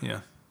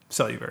to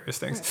sell you various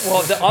things.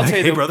 Well, I'll tell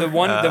you, hey, brother,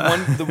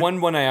 the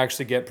one I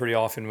actually get pretty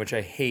often, which I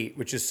hate,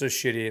 which is so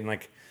shitty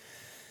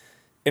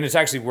and it's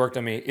actually worked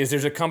on me, is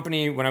there's a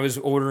company when I was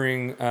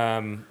ordering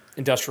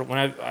industrial, when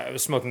I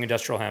was smoking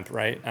industrial hemp,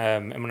 right?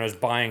 And when I was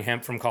buying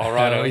hemp from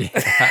Colorado, I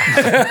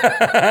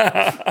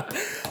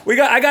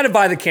got to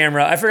buy the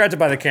camera. I forgot to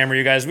buy the camera,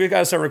 you guys. We got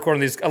to start recording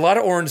these. A lot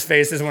of orange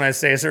faces when I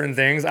say certain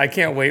things. I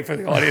can't wait for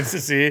the audience to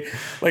see.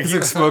 Like he's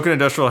like smoking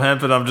industrial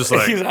hemp, and I'm just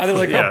like, he's either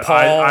like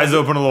appalled, eyes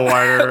open a little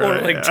wider,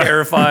 or like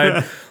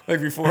terrified. Like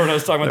before when I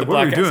was talking about the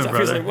blackout stuff,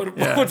 brother? He's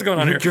like, what's going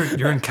on here?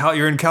 You're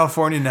in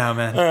California now,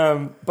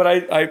 man. But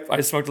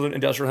I smoked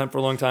industrial hemp for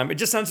a long time. It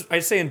just sounds, I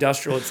say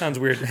industrial, it sounds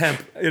weird.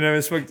 Hemp, I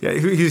smoked. Yeah,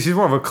 he's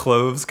more of a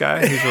cloves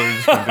guy. He's really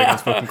just been big on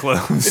smoking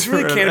cloves. It's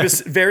really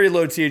cannabis, very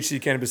low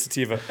THC cannabis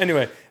sativa.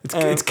 Anyway.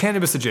 It's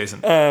cannabis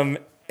adjacent.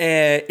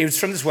 It was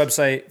from this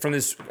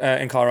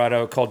website, in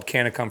Colorado called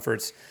Canna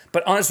Comforts.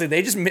 But honestly,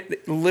 they just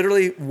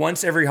literally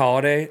once every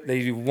holiday,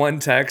 they do one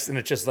text and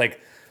it's just like,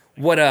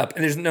 what up?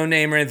 And there's no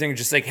name or anything.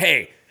 Just like,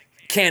 hey,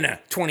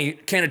 Canna 20,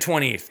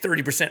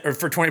 30% or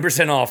for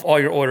 20% off all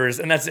your orders,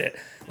 and that's it.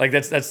 Like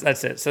that's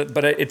it. So,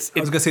 but I was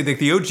gonna say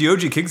the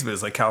OG Kingsman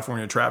is like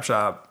California Trap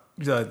Shop,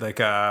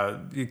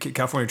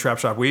 California Trap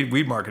Shop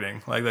weed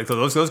marketing. Like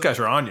those guys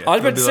are on you. I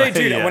was about to say,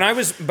 dude, when I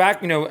was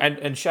back,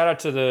 and shout out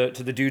to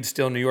the dudes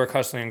still in New York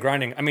hustling and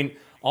grinding. I mean,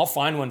 I'll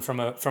find one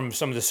from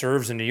some of the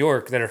serves in New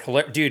York that are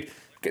hilarious. Dude,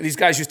 these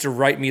guys used to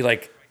write me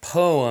like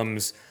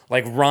poems,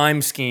 like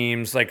rhyme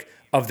schemes, like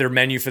of their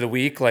menu for the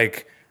week,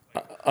 like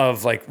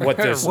of like what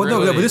this. Well,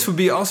 no, but this would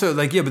be also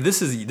like but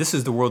this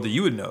is the world that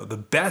you would know. The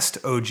best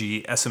OG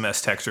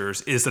SMS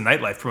texters is the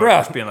nightlife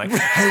promoters being like,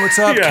 hey, what's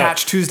up?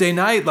 Catch Tuesday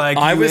night. Like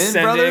I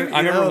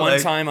remember one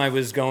time I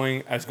was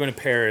going to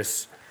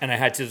Paris and I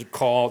had to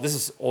call. This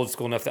is old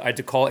school enough that I had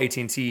to call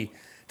AT&T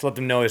to let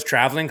them know I was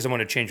traveling because I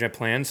wanted to change my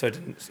plan, so I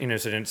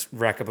didn't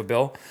rack up a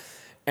bill.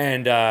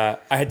 And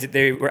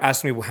they were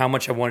asking me how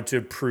much I wanted to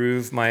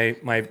approve my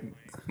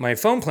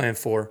phone plan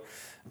for,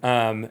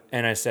 and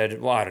I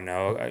said, well, I don't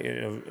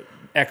know,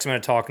 X amount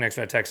of talk and X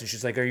amount of text. And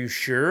she's like, are you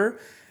sure?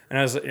 And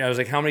I was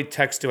like, how many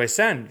texts do I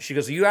send? She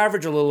goes, you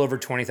average a little over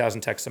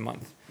 20,000 texts a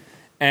month.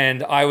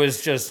 And I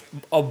was just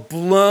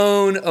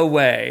blown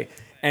away.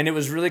 And it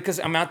was really because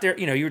I'm out there, I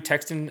was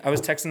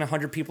texting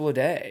 100 people a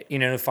day,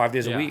 5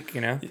 days a week,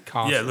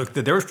 Constantly. Yeah, look,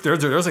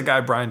 there was a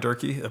guy, Brian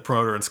Durkee, a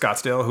promoter in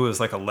Scottsdale, who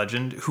was like a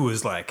legend, who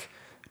was like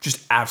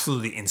just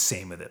absolutely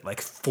insane with it.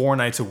 Like 4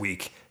 nights a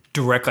week,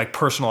 direct, like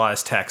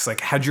personalized texts, like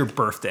had your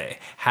birthday,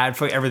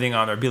 had everything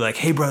on there, be like,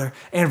 hey brother,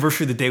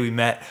 anniversary of the day we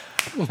met,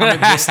 I'm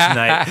at this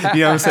tonight.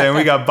 You know what I'm saying?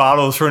 We got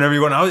bottles for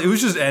everyone. It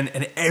was just,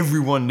 and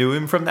everyone knew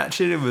him from that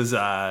shit. It was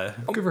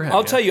good for him.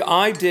 I'll tell you,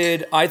 I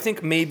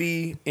think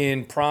maybe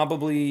in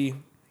probably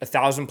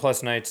 1,000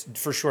 plus nights,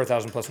 for sure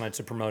 1,000 plus nights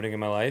of promoting in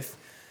my life.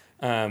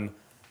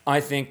 I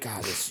think, God,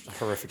 it's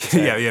horrific to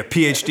say. Yeah.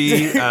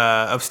 PhD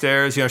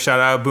upstairs. Shout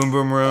out Boom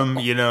Boom Room.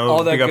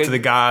 All that big up good- to the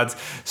gods.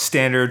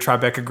 Standard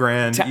Tribeca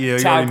Grand. You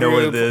Tao already know what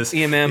Group, it is.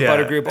 EMM, Yeah.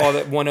 Butter Group, all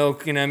that One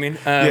Oak. You know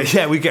what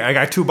I mean? I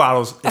got 2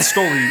 bottles. It's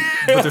stolen,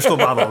 but they're still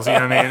bottles. You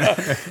know what I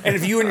mean? And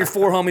if you and your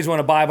 4 homies want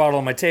to buy a bottle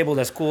on my table,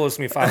 that's cool. It's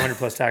me 500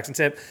 plus tax and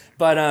tip.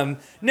 But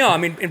no, I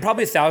mean, in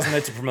probably 1,000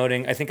 nights of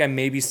promoting, I think I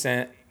maybe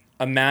sent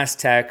a mass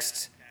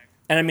text,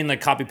 and I mean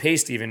like copy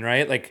paste even,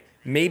 right? Like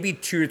maybe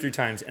 2 or 3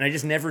 times, and I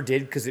just never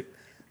did because it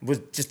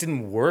just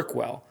didn't work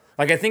well.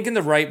 Like I think in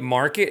the right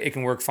market it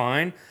can work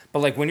fine,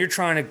 but like when you're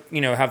trying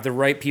to have the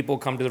right people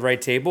come to the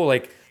right table,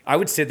 like I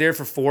would sit there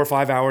for 4 or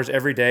 5 hours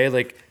every day,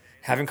 like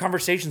having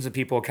conversations with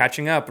people,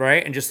 catching up,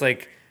 right? And just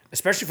like,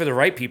 especially for the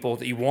right people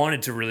that you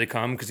wanted to really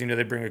come because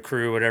they bring a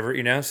crew, whatever,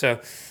 So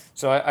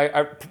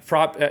I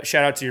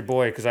shout out to your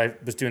boy because I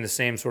was doing the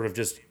same sort of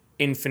just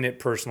infinite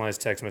personalized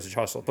text message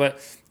hustle. But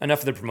enough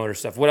of the promoter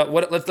stuff.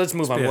 Let's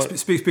move on. Yeah,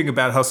 speaking of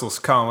bad hustles,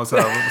 Colin, what's the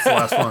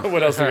last one?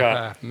 What else we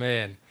got?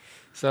 Man.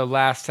 So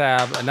last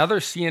tab, another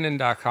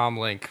CNN.com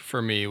link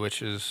for me,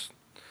 which is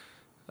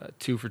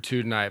 2 for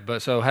 2 tonight.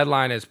 But so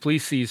headline is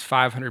police seize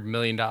 $500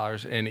 million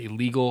in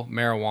illegal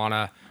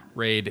marijuana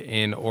raid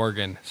in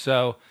Oregon.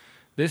 So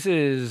this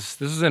is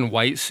in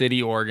White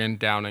City, Oregon,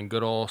 down in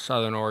good old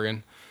Southern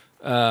Oregon.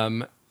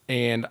 And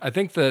I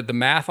think the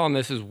math on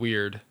this is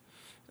weird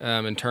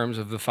in terms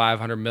of the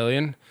 $500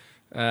 million.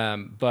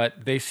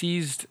 But they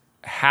seized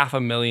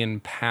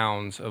 500,000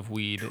 pounds of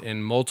weed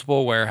in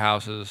multiple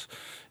warehouses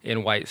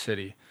in White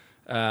City.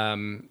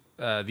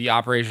 The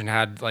operation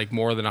had like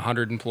more than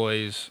 100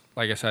 employees,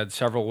 like I said,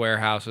 several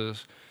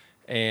warehouses,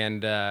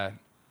 and I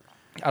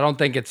don't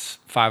think it's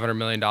 $500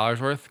 million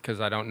worth because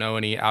I don't know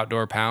any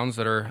outdoor pounds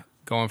that are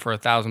going for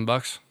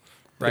 $1,000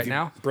 right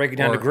now. Break it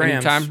down or to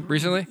grams. Anytime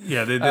recently.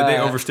 Yeah, they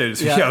overstated.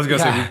 So, I was going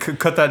to say we could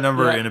cut that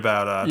number in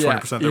about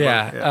 20% there.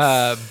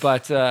 Yeah.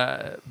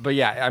 But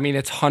yeah, I mean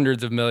it's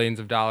hundreds of millions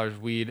of dollars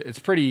of weed. It's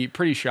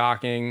pretty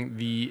shocking.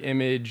 The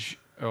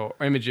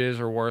images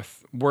are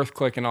worth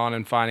clicking on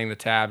and finding the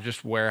tab.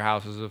 Just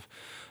warehouses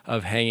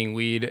of hanging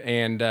weed,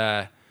 and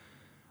I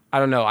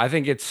don't know. I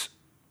think this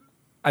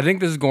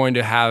is going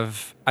to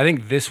have. I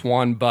think this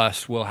one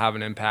bust will have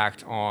an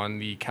impact on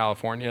the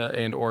California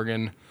and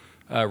Oregon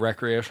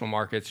recreational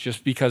markets,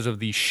 just because of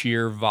the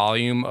sheer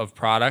volume of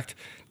product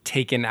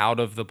taken out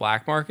of the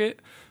black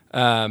market.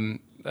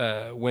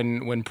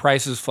 When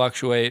prices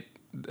fluctuate,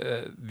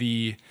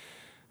 the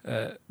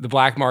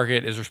black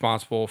market is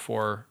responsible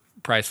for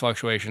price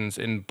fluctuations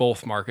in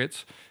both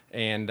markets,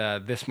 and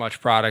this much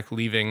product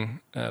leaving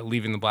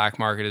the black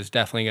market is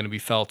definitely going to be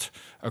felt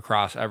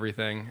across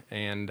everything,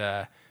 and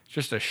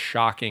just a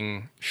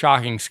shocking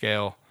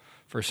scale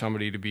for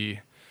somebody to be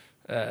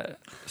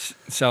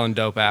selling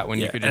dope at when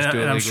you could just do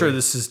it legally. And I'm sure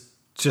this is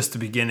just the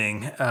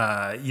beginning,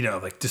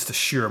 like just the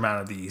sheer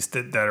amount of these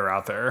that are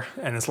out there.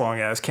 And as long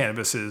as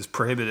cannabis is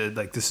prohibited,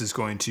 like this is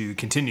going to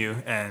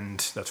continue. And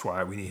that's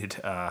why we need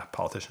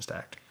politicians to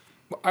act.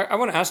 I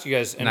want to ask you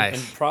guys, and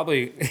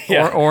probably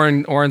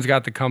Oren's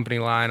got the company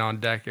line on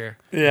deck here.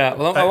 Yeah,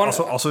 well, I want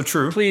also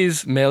true.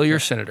 Please mail your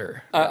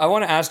senator. I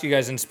want to ask you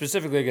guys, and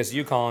specifically, I guess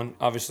you, Colin,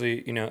 obviously,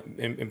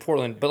 in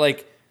Portland, but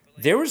like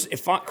there was,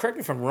 correct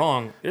me if I'm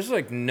wrong, there's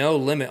like no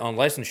limit on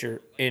licensure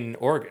in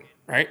Oregon,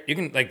 right? You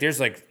can like there's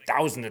like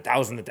thousands.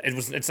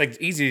 It's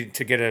like easy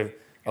to get a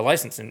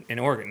license in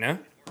Oregon, no?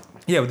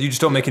 Yeah, but you just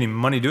don't make any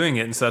money doing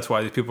it, and so that's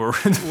why these people are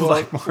in the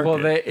black market. Well,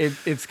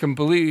 it's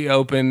completely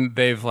open.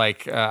 They've I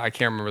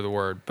can't remember the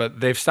word, but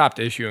they've stopped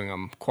issuing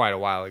them quite a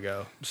while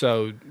ago.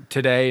 So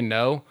today,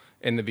 no.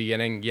 In the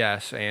beginning,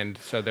 yes, and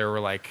so there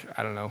were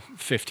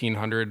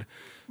 1,500.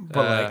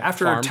 But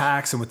after farms.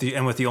 tax and with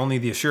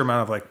the sheer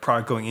amount of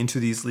product going into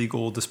these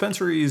legal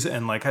dispensaries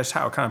and just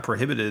how kind of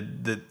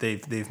prohibited that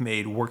they've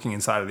made working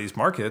inside of these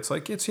markets,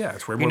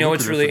 it's way more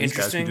lucrative really for these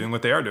guys to be doing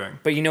what they are doing.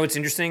 But what's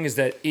interesting is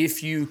that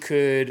if you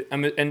could,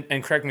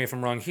 and correct me if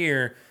I'm wrong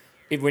here,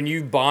 when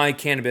you buy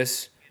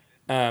cannabis,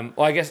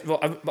 I guess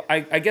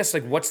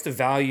what's the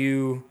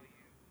value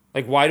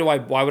Like, why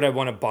would I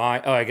want to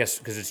buy? Oh, I guess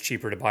because it's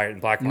cheaper to buy it in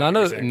black market.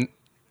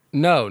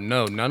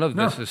 None of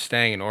this is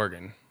staying in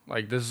Oregon.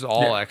 Like this is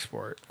all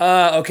export.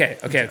 Okay.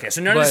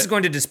 So none of this is But-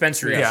 going to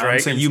dispensaries, Yeah, right? I'm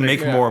saying you like- make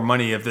yeah. more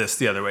money if this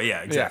the other way.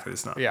 Yeah, exactly. Yeah.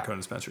 It's not Yeah. going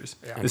to dispensaries.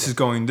 This is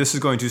going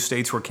to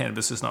states where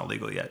cannabis is not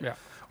legal yet. Yeah.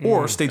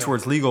 Or states where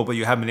it's legal but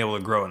you haven't been able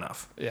to grow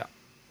enough. Yeah.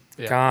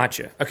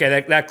 Gotcha.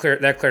 Okay,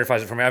 that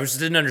clarifies it for me. I just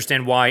didn't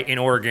understand why in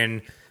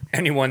Oregon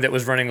anyone that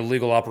was running a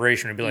legal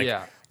operation would be like,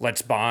 Yeah.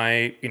 let's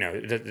buy.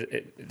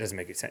 It doesn't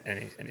make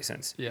any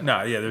sense. Yeah.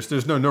 No, yeah,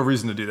 there's no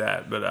reason to do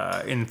that.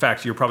 But in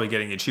fact, you're probably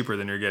getting it cheaper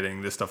than you're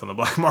getting this stuff on the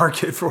black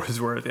market for what it's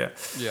worth. Yeah.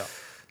 Yeah.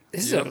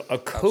 This is a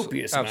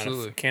copious amount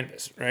Absolutely. of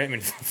cannabis, right? I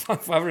mean,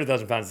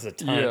 500,000 pounds is a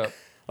ton. Yeah.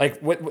 Like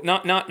what?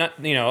 Not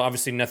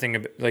obviously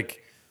nothing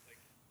like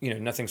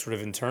nothing sort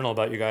of internal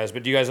about you guys.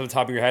 But do you guys, on the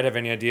top of your head, have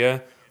any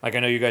idea? Like I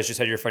know you guys just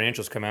had your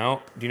financials come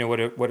out. Do you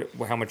know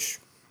how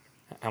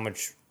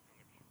much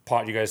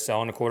pot you guys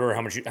sell in a quarter, or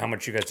how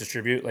much you guys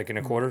distribute like in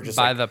a quarter? Just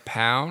By the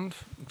pound?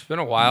 It's been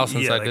a while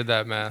since Yeah, I like- did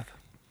that math.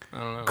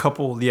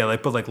 Couple, yeah,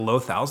 but low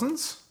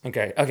thousands.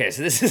 okay.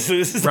 So this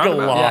is like a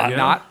Roundabout, lot. yeah.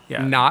 Not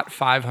Yeah. not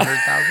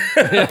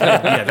 500,000.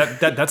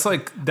 Yeah, that's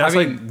like I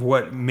mean- like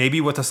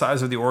what the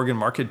size of the Oregon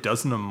market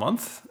does in a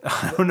month.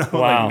 I don't know,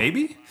 Wow. like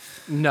maybe.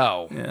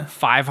 No. Yeah.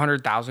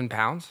 500,000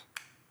 pounds?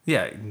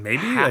 Yeah,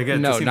 maybe. Like, it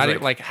No, just seems not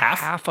even like half.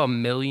 half a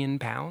million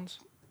pounds.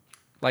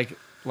 Like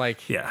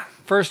Yeah.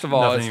 First of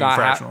all, Nothing it's even not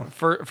fractional.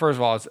 first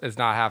of all, it's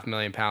not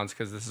 500,000 pounds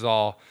because this is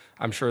all.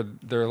 I'm sure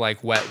they're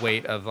like wet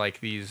weight of like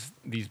these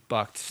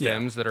bucked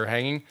stems that are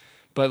hanging,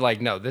 but like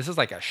no, this is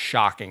like a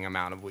shocking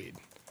amount of weed.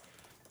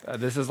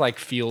 This is like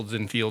fields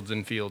and fields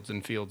and fields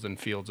and fields and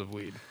fields of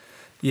weed.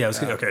 Yeah,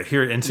 okay.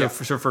 Here, and so, Yeah.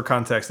 for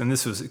context, and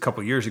this was a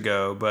couple years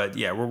ago, but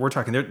yeah, we're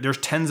talking. There's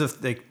tens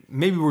of like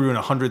maybe we're doing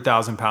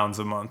 100,000 pounds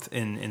a month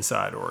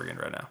inside Oregon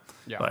right now.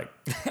 Yeah. Like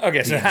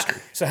Okay,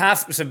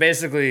 so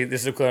basically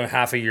this is equivalent to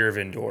half a year of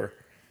indoor,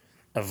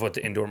 of what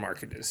the indoor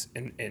market is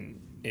in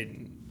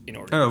I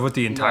Oregon. don't know what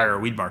the entire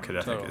weed market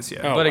I think is. Yeah.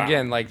 Oh, But wow.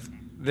 again, like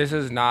this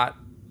is not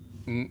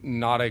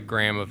a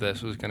gram of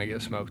this was gonna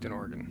get smoked in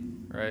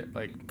Oregon, right?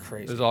 Like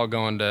Crazy. This is all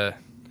going to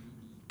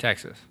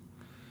Texas.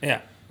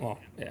 Yeah. Well,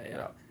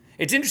 yeah.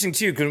 It's interesting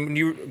too because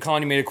when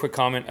Colin, you made a quick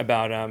comment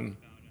about them,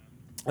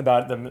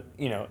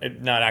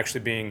 it not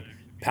actually being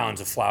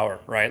pounds of flour,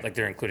 right? Like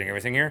they're including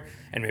everything here,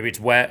 and maybe it's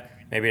wet,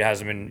 maybe it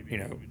hasn't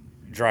been,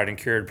 dried and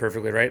cured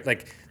perfectly, right?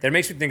 Like that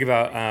makes me think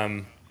about,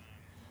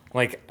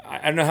 like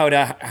I don't know how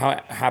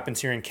it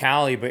happens here in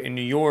Cali, but in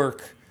New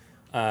York,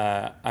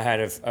 I had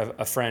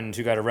a friend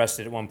who got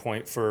arrested at one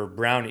point for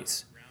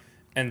brownies,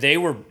 and they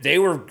were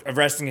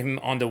arresting him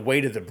on the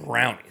way to the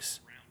brownies,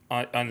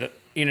 on the.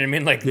 You know what I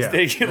mean? Like, Yeah,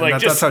 they, And like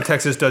that's how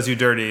Texas does you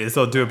dirty. Is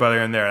they'll do it by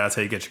there and there. That's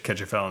how you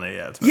catch a felony.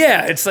 Yeah,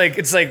 yeah, it's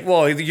like,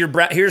 well,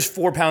 here's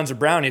 4 pounds of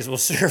brownies. Well,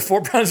 sir,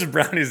 4 pounds of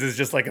brownies is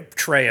just like a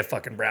tray of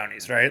fucking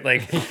brownies, right?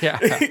 Like, Yeah.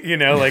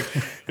 like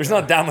there's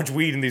not that much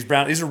weed in these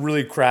brownies. These are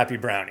really crappy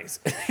brownies.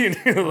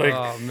 Like,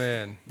 Oh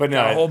man! But no,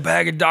 Got a whole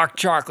bag of dark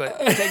chocolate.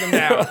 Take them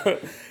down.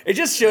 it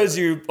just shows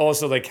you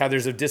also like how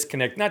there's a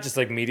disconnect, not just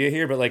like media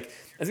here, but like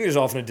I think there's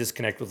often a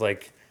disconnect with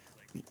like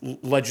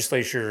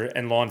legislature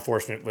and law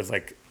enforcement with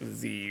like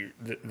the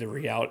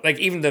reality, like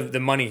even the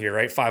money here,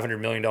 right?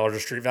 $500 million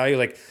of street value.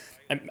 Like,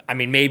 I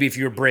mean, maybe if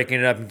you were breaking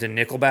it up into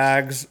nickel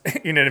bags,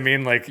 you know what I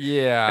mean? Like,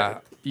 Yeah,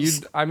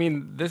 this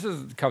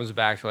comes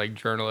back to like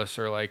journalists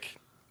are like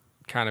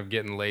kind of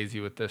getting lazy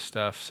with this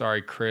stuff.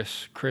 Sorry,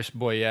 Chris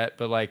Boyette,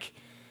 but like,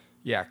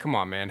 yeah, come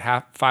on, man,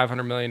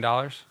 $500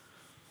 million.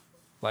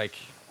 Like,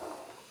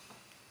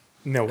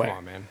 no way. come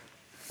on, man.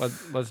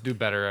 Let's do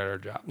better at our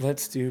job.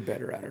 Let's do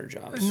better at our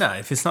jobs. No,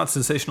 if it's not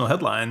sensational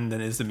headline,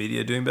 then is the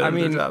media doing better I at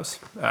mean, their jobs?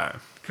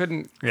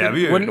 Couldn't Yeah,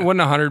 wouldn't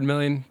 100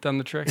 million done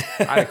the trick?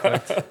 I'd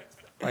have clicked.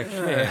 Like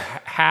man,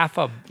 half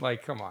a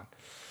like, come on.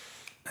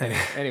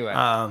 Anyway,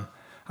 All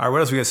right, what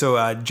else we got?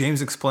 So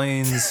James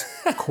explains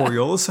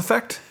Coriolis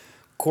effect.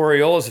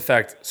 Coriolis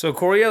effect. So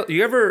have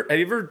you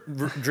ever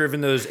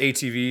driven those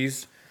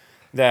ATVs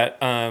that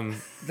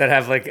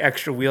have like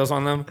extra wheels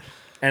on them,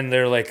 and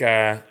they're like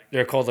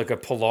they're called like a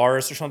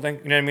Polaris or something?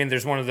 You know what I mean?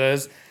 There's one of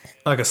those,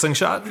 Like a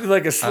slingshot?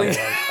 like a sling.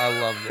 I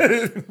love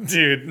this.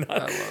 Dude,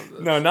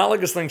 not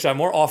like a slingshot,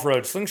 more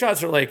off-road.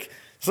 Slingshots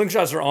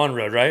are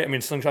on-road, right? I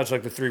mean, slingshots are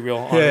like the 3-wheel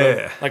on-road,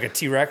 Yeah. like a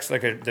T-Rex,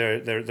 like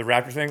the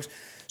Raptor things.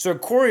 So a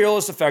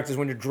Coriolis effect is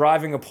when you're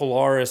driving a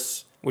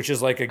Polaris, which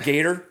is like a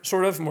gator,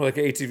 sort of, more like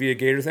an ATV, a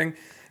gator thing,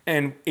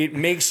 and it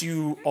makes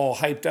you all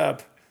hyped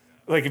up.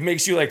 Like, it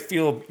makes you, like,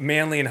 feel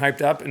manly and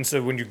hyped up, and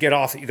so when you get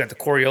off it, you got the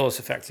Coriolis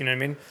effect, you know what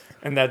I mean?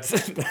 And that's...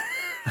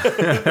 Yeah,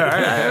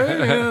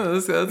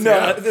 that's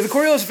No, the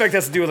Coriolis effect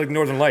has to do with, like,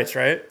 Northern Lights,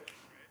 right?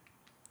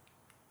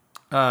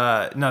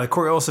 No, the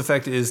Coriolis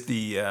effect is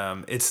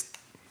it's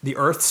the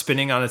Earth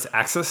spinning on its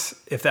axis.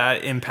 If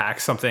that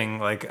impacts something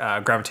like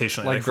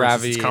gravitationally, Like for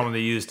instance, it's gravity.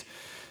 commonly used.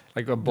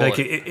 Like a bullet. Like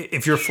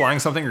if you're flying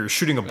something or you're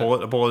shooting a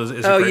bullet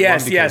is Oh, a great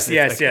yes, one yes,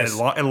 because it's yes.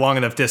 At a long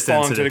enough distance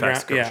Falling it to the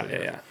ground. impacts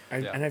Yeah.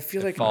 And I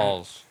feel like...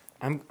 falls.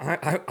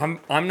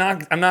 I'm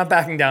not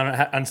backing down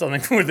on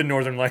something with the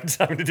Northern Lights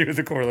having to do with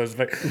the correlates,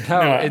 but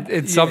No,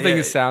 it's something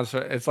that sounds.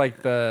 It's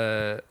like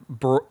the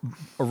Aurora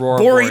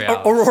Borealis.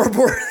 Borealis. Aurora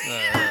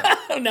Borealis.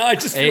 No, I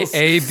just feel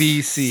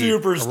ABC.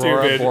 super Aurora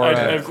stupid. I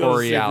feel super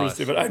Borealis.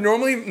 stupid. I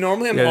normally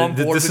I'm Yeah, on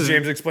board this with is-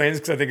 James Explains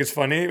because I think it's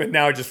funny, but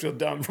now I just feel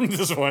dumb from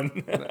this one.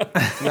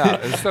 No,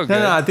 it's still good.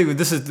 No, I think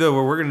this is where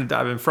we're going to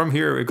dive in. From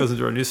here, it goes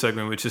into our new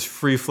segment, which is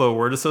free flow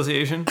word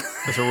association.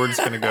 So we're just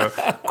going to go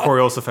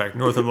Coriolis effect,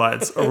 Northern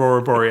Lights,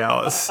 Aurora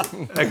Borealis,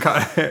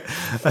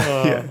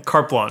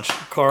 carte blanche,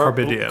 carpe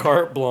diem,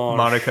 Carte blanche.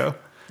 Monaco.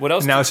 What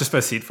else? Now it's just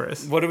my seed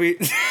phrase. What do we?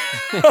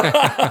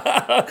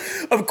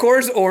 Of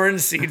course,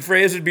 orange seed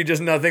phrase would be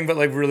just nothing but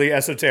like really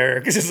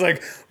esoteric. It's just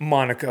like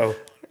Monaco,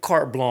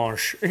 carte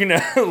blanche. You know,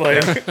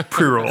 like.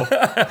 Pre-roll. Do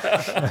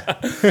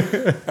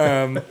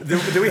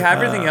we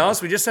have anything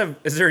else? We just have.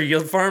 Is there a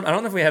yield farm? I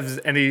don't know if we have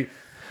any.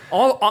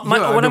 What I'm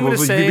going to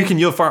say. We can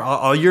yield farm.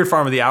 I'll yield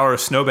farm of the hour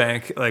of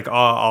Snowbank like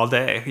all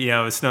day. You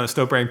know,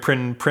 Snowbank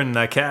printing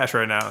that cash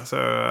right now.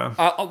 So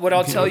What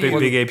I'll tell you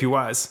big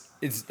APYs.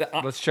 is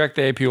Let's check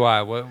the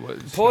APY. What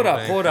pull it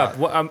up.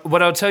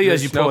 What I'll tell you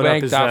as you pull it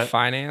up is that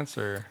Finance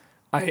or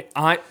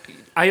I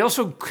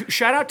also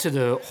shout out to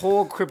the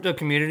whole crypto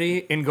community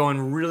in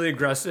going really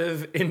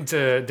aggressive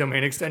into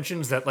domain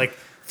extensions that like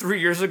 3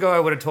 years ago I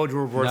would have told you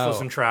were worthless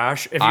No. and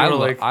trash. If you were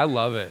like, I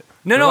love it.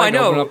 No, They're I like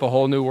know. Open up a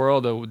whole new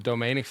world of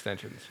domain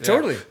extensions. Yeah.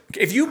 totally.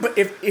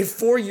 If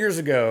 4 years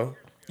ago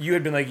you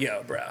had been like,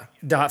 yo, bruh,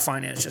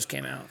 .finance just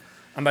came out.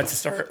 I'm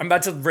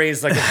about to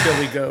raise like a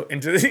Billy goat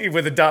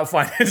with a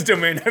 .finance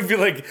domain. I'd be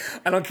like,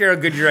 I don't care how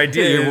good your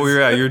idea is.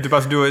 You're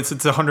about to do it.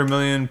 It's 100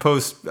 million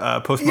post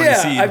money seed.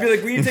 Yeah, I'd be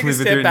like, we need to take a With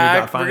step your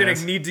back. We're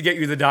 .finance. gonna need to get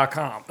you the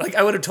 .com. Like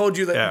I would have told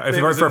you that.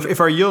 Yeah, if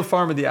our yield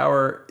farm of the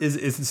hour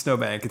isn't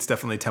Snowbank, it's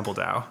definitely Temple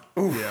DAO.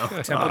 You know?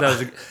 Temple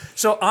does.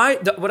 So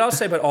what I'll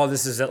say about all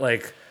this is that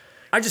like,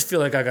 I just feel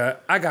like I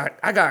got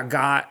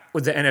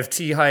with the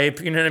NFT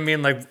hype. You know what I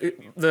mean? Like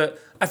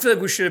I feel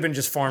like we should have been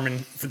just farming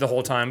for the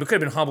whole time. We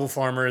could have been humble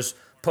farmers,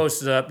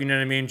 posted up. You know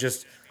what I mean?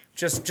 Just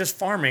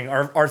farming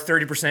our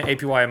 30%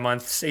 APY a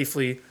month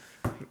safely.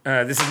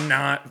 This is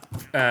not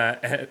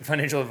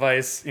financial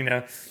advice, you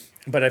know,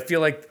 but I feel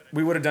like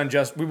we would have done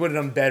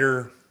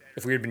better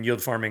if we had been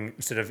yield farming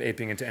instead of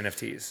aping into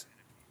NFTs.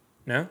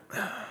 No?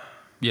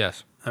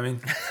 Yes. I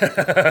mean,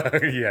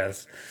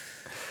 Yes.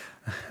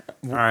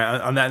 all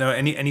right. On that note,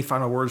 any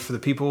final words for the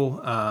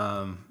people?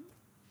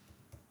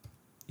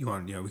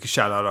 We could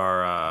shout out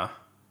our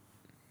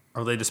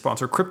latest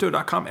sponsor,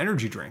 Crypto.com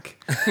energy drink.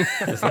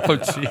 Oh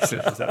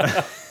Jesus.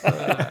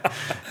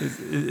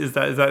 Is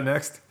that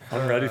next?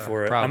 I'm ready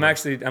for it.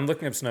 probably. I'm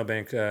looking up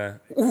Snowbank.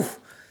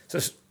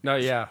 No,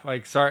 yeah.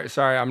 Like,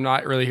 sorry. I'm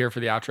not really here for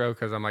the outro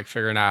because I'm like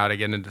figuring out how to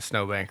get into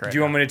Snowbank right Do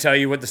you want me to tell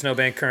you what the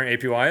Snowbank current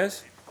APY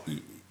is?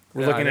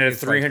 We're Yeah, looking I at think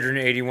it's like-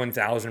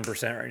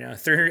 381,000% right now. now.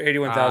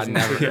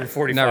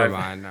 381,245. Never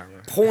mind.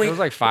 It Point- was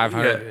like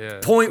 500. Yeah.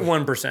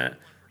 0.1%.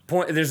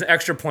 There's an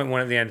extra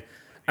 0.1 at the end.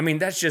 I mean,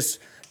 that's just.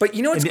 But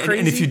you know what's crazy?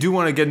 And if you do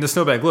want to get into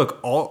Snowbank, look,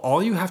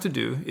 all you have to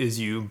do is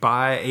you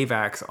buy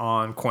AVAX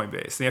on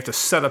Coinbase. Then you have to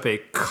set up a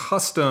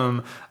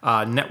custom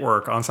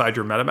network inside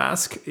your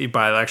MetaMask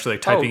by actually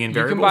typing in you can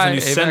variables, buy and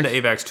you send the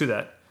AVAX AVAX to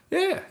that.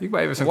 Yeah, you can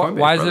buy AVAX on Coinbase.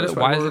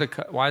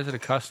 Why is it a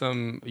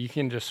custom? You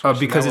can just switch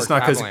because it's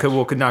not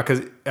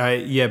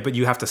Avalanche. but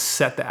you have to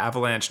set the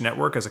Avalanche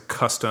network as a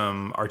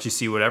custom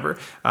RTC whatever.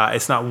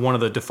 It's not one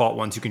of the default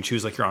ones you can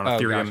choose like you're on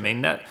Ethereum gotcha.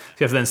 mainnet. You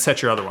have to then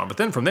set your other one, but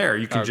then from there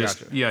you can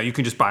gotcha. you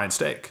can just buy and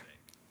stake.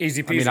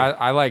 Easy I peasy.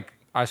 mean,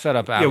 I set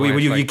up Yeah,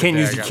 Avalanche. you like, can't the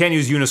use day you I can't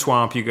use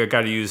Uniswap. You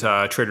got to use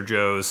Trader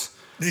Joe's.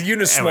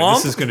 Uniswamp? Anyway,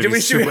 this is gonna Did be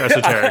we shoot- super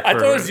esoteric I for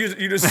thought it was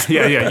Uniswap.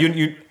 Yeah.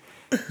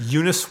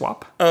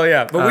 Uniswap. Oh,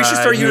 yeah. But we should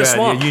start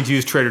Uniswamp. Yeah, you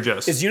use Trader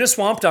Joe's. Is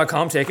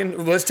uniswamp.com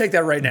taken? Let's take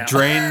that right now.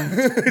 Drain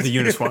the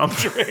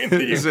Uniswamp.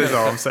 This is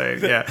all I'm saying.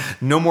 Yeah,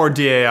 no more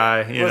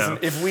DAI. Listen,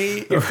 if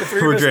the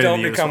three We're of us draining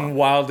don't the become Uniswap.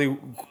 wildly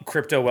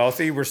crypto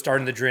wealthy, we're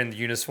starting to drain the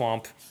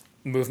Uniswamp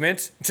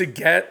movement to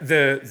get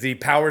the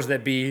powers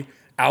that be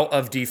out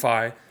of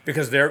DeFi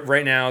because they're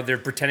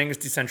pretending it's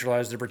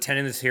decentralized. They're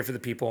pretending it's here for the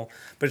people,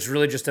 but it's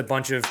really just a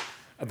bunch of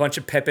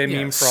Pepe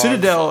meme frogs.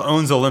 Citadel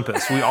owns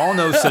Olympus. We all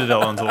know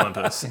Citadel owns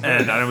Olympus, and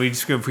as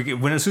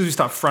soon as we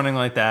stop fronting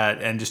like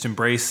that and just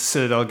embrace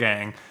Citadel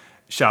gang,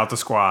 shout out the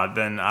squad.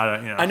 Then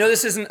I know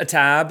this isn't a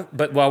tab,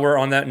 but while we're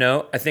on that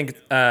note, I think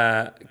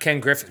Ken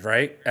Griffith,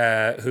 right,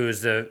 who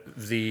is the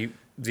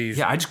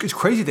Yeah, it's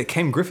crazy that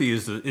Ken Griffey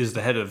is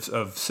the head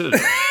of Citadel.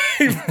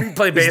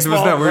 play baseball.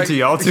 Was that weird to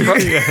y'all too?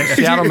 Yeah.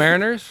 Seattle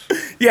Mariners.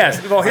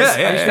 Yes, well, his,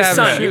 Yeah, his yeah.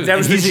 son. And That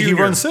was he the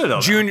runs Citadel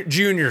now.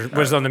 Junior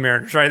was on the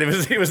Mariners, right?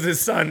 It was his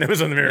son that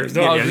was on the Mariners.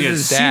 Oh, Yeah, this is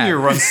his dad. senior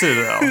runs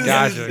Citadel.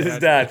 Gotcha. his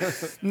dad.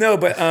 No,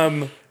 but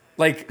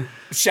like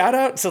shout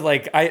out to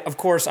like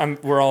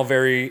we're all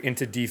very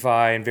into DeFi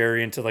and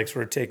very into like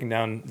sort of taking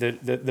down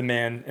the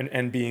man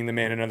and being the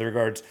man in other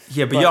regards.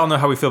 Yeah, but y'all know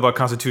how we feel about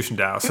Constitution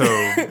DAO. So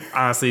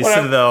honestly,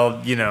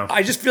 Citadel,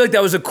 I just feel like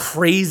that was a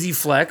crazy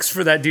flex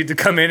for that dude to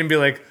come in and be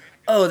like,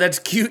 "Oh, that's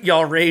cute.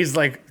 Y'all raised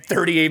like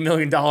 $38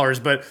 million,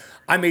 but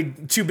I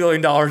made $2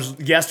 billion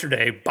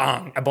yesterday.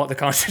 Bang! I bought the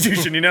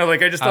Constitution. You know,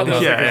 like I just thought that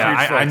was Yeah, like a yeah. huge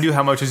I flex. knew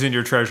how much is in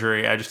your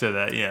treasury. I just did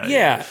that. Yeah.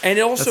 Yeah, and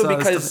also That's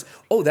because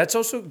that's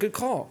also a good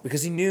call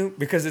because he knew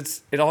because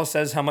it all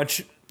says how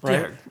much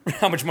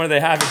how much money they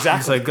have It's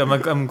exactly.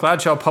 like I'm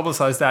glad y'all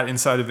publicized that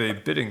inside of a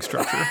bidding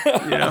structure.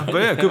 But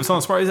yeah, good. So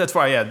smart. That's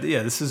why. Yeah.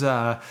 This is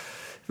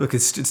look.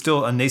 It's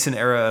still a nascent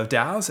era of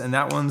DAOs, and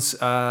that one's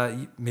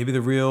maybe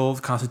the real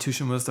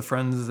Constitution was the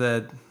friends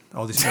that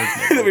all these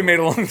nerds made. That we made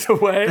along the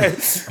way.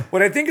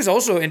 What I think is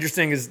also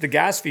interesting is the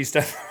gas fee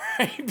stuff,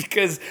 right?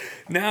 Because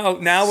now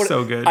what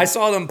So good. I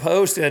saw them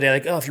post the other day,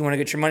 like, oh, if you want to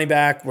get your money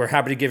back, we're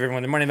happy to give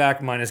everyone their money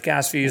back minus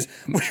gas fees.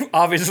 Which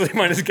obviously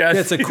minus gas.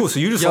 Yeah, it's like fees. cool. So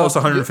you just lost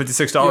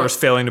 $156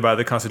 failing to buy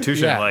the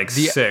Constitution.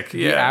 Sick.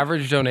 The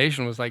average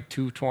donation was like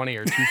 $220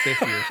 or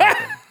 $250 or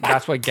something.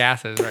 That's what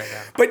gas is right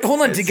now. But hold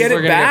on, to get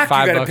we're it gonna get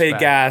back, you got to $5 pay back.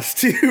 gas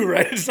too,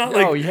 right? It's not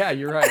like Oh yeah,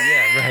 you're right.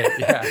 Yeah, right.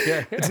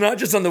 Yeah. it's not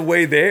just on the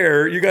way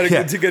there. You got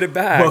to get it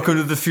back. Welcome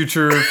to the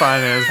future of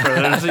finance,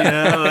 brothers.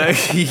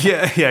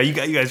 You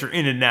guys are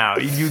in it now.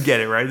 You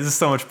get it, right? This is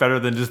so much better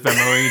than just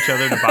Venmoing each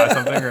other to buy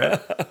something, right?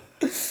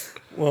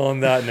 Well, on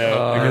that note,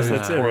 I guess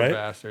that's it, Poor right?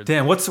 bastards.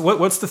 Dan, what's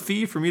the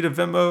fee for me to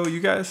Venmo you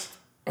guys?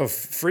 Oh,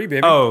 free,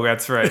 baby. Oh,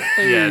 that's right.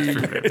 Yeah, it's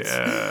free.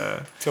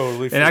 Baby.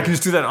 Totally free. And I can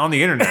just do that on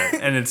the internet,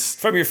 and it's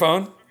From your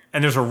phone?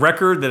 and there's a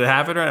record that it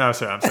happened right now. I'm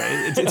sorry.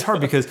 It's hard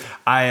because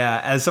I,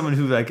 as someone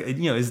who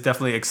is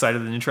definitely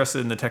excited and interested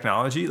in the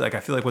technology, like I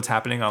feel like what's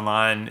happening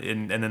online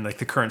and then like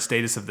the current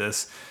status of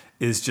this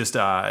is just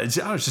it's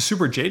just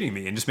super jading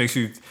me and just makes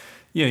you.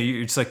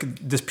 It's like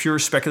this pure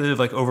speculative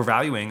like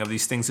overvaluing of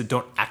these things that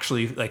don't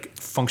actually like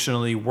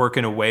functionally work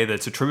in a way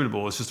that's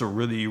attributable. It's just a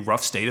really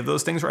rough state of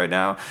those things right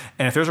now.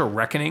 And if there's a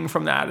reckoning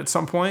from that at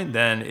some point,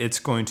 then it's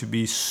going to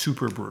be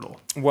super brutal.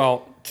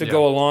 Well, to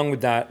go along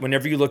with that,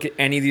 whenever you look at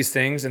any of these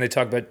things, and they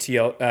talk about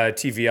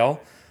TVL,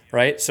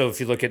 right? So if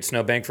you look at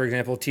Snowbank, for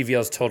example,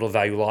 TVL's total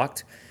value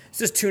locked. It's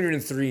just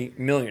 $203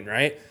 million,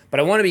 right?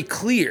 But I want to be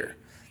clear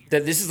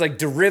that this is like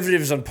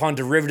derivatives upon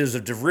derivatives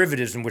of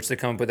derivatives in which they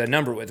come up with that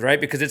number with, right?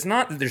 Because it's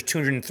not that there's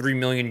 $203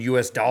 million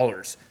US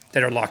dollars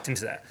that are locked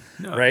into that,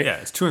 right? Yeah,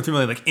 it's 203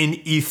 million like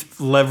in ETH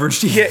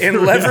leveraged ETH. Yeah, and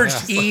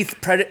leveraged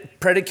ETH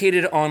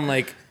predicated on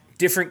like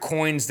different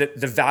coins that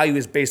the value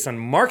is based on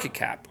market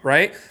cap,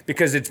 right?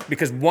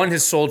 Because one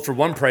has sold for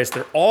one price,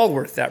 they're all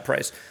worth that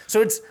price.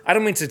 So I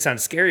don't mean to sound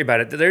scary about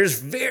it.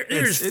 There's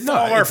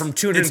far from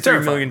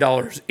 $203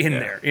 million in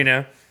there, you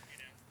know?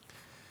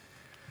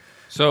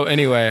 So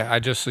anyway, I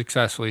just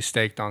successfully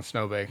staked on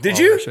Snowbank. Did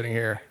while you? We're sitting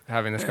here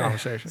having this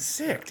conversation.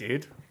 Sick,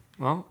 dude.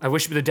 Well, I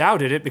wish the Dow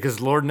did it because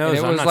Lord knows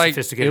And I'm not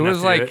sophisticated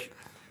enough to do it.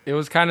 It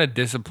was kind of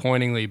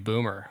disappointingly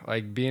boomer.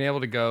 Like being able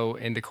to go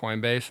into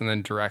Coinbase and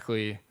then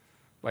directly,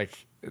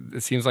 like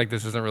it seems like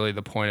this isn't really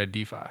the point of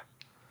DeFi.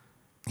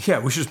 Yeah,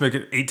 we should just make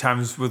it 8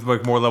 times with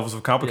like more levels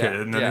of complicated.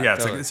 Yeah, And then yeah,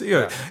 it's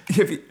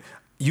totally. like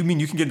you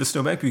mean you can get into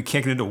Snowbank, but you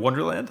can't get into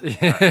Wonderland?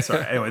 All right,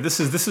 sorry. Anyway, this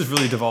is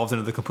really devolved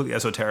into the completely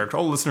esoteric. To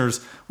all listeners,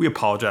 we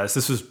apologize.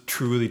 This was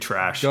truly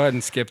trash. Go ahead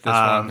and skip this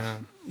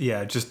one.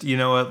 Yeah, just you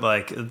know what,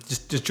 like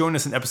just join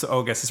us in episode.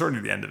 Oh, I guess it's already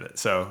the end of it.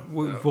 So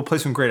we'll play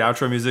some great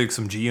outro music,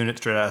 some G Unit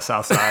straight out of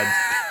Southside.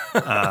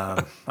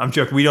 I'm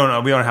joking. We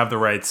don't have the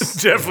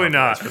rights. Definitely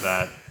not. for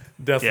that.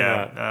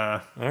 Definitely not.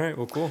 Yeah, All right,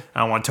 well, cool. I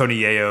don't want Tony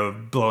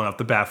Yayo blowing up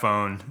the bat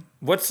phone.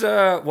 What's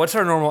our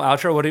normal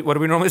outro? What do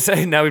we normally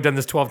say? Now we've done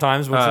this 12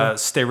 times.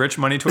 What's Stay rich,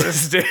 money, Twitter.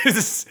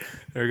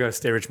 there we go.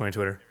 Stay rich, my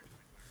Twitter.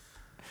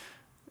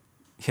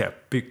 Yeah,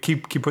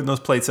 keep putting those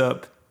plates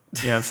up.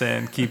 You know what I'm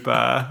saying?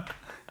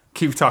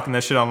 Keep talking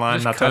that shit online,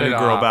 Just not cut telling it your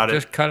girl off. about it.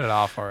 Just cut it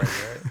off already,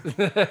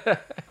 right?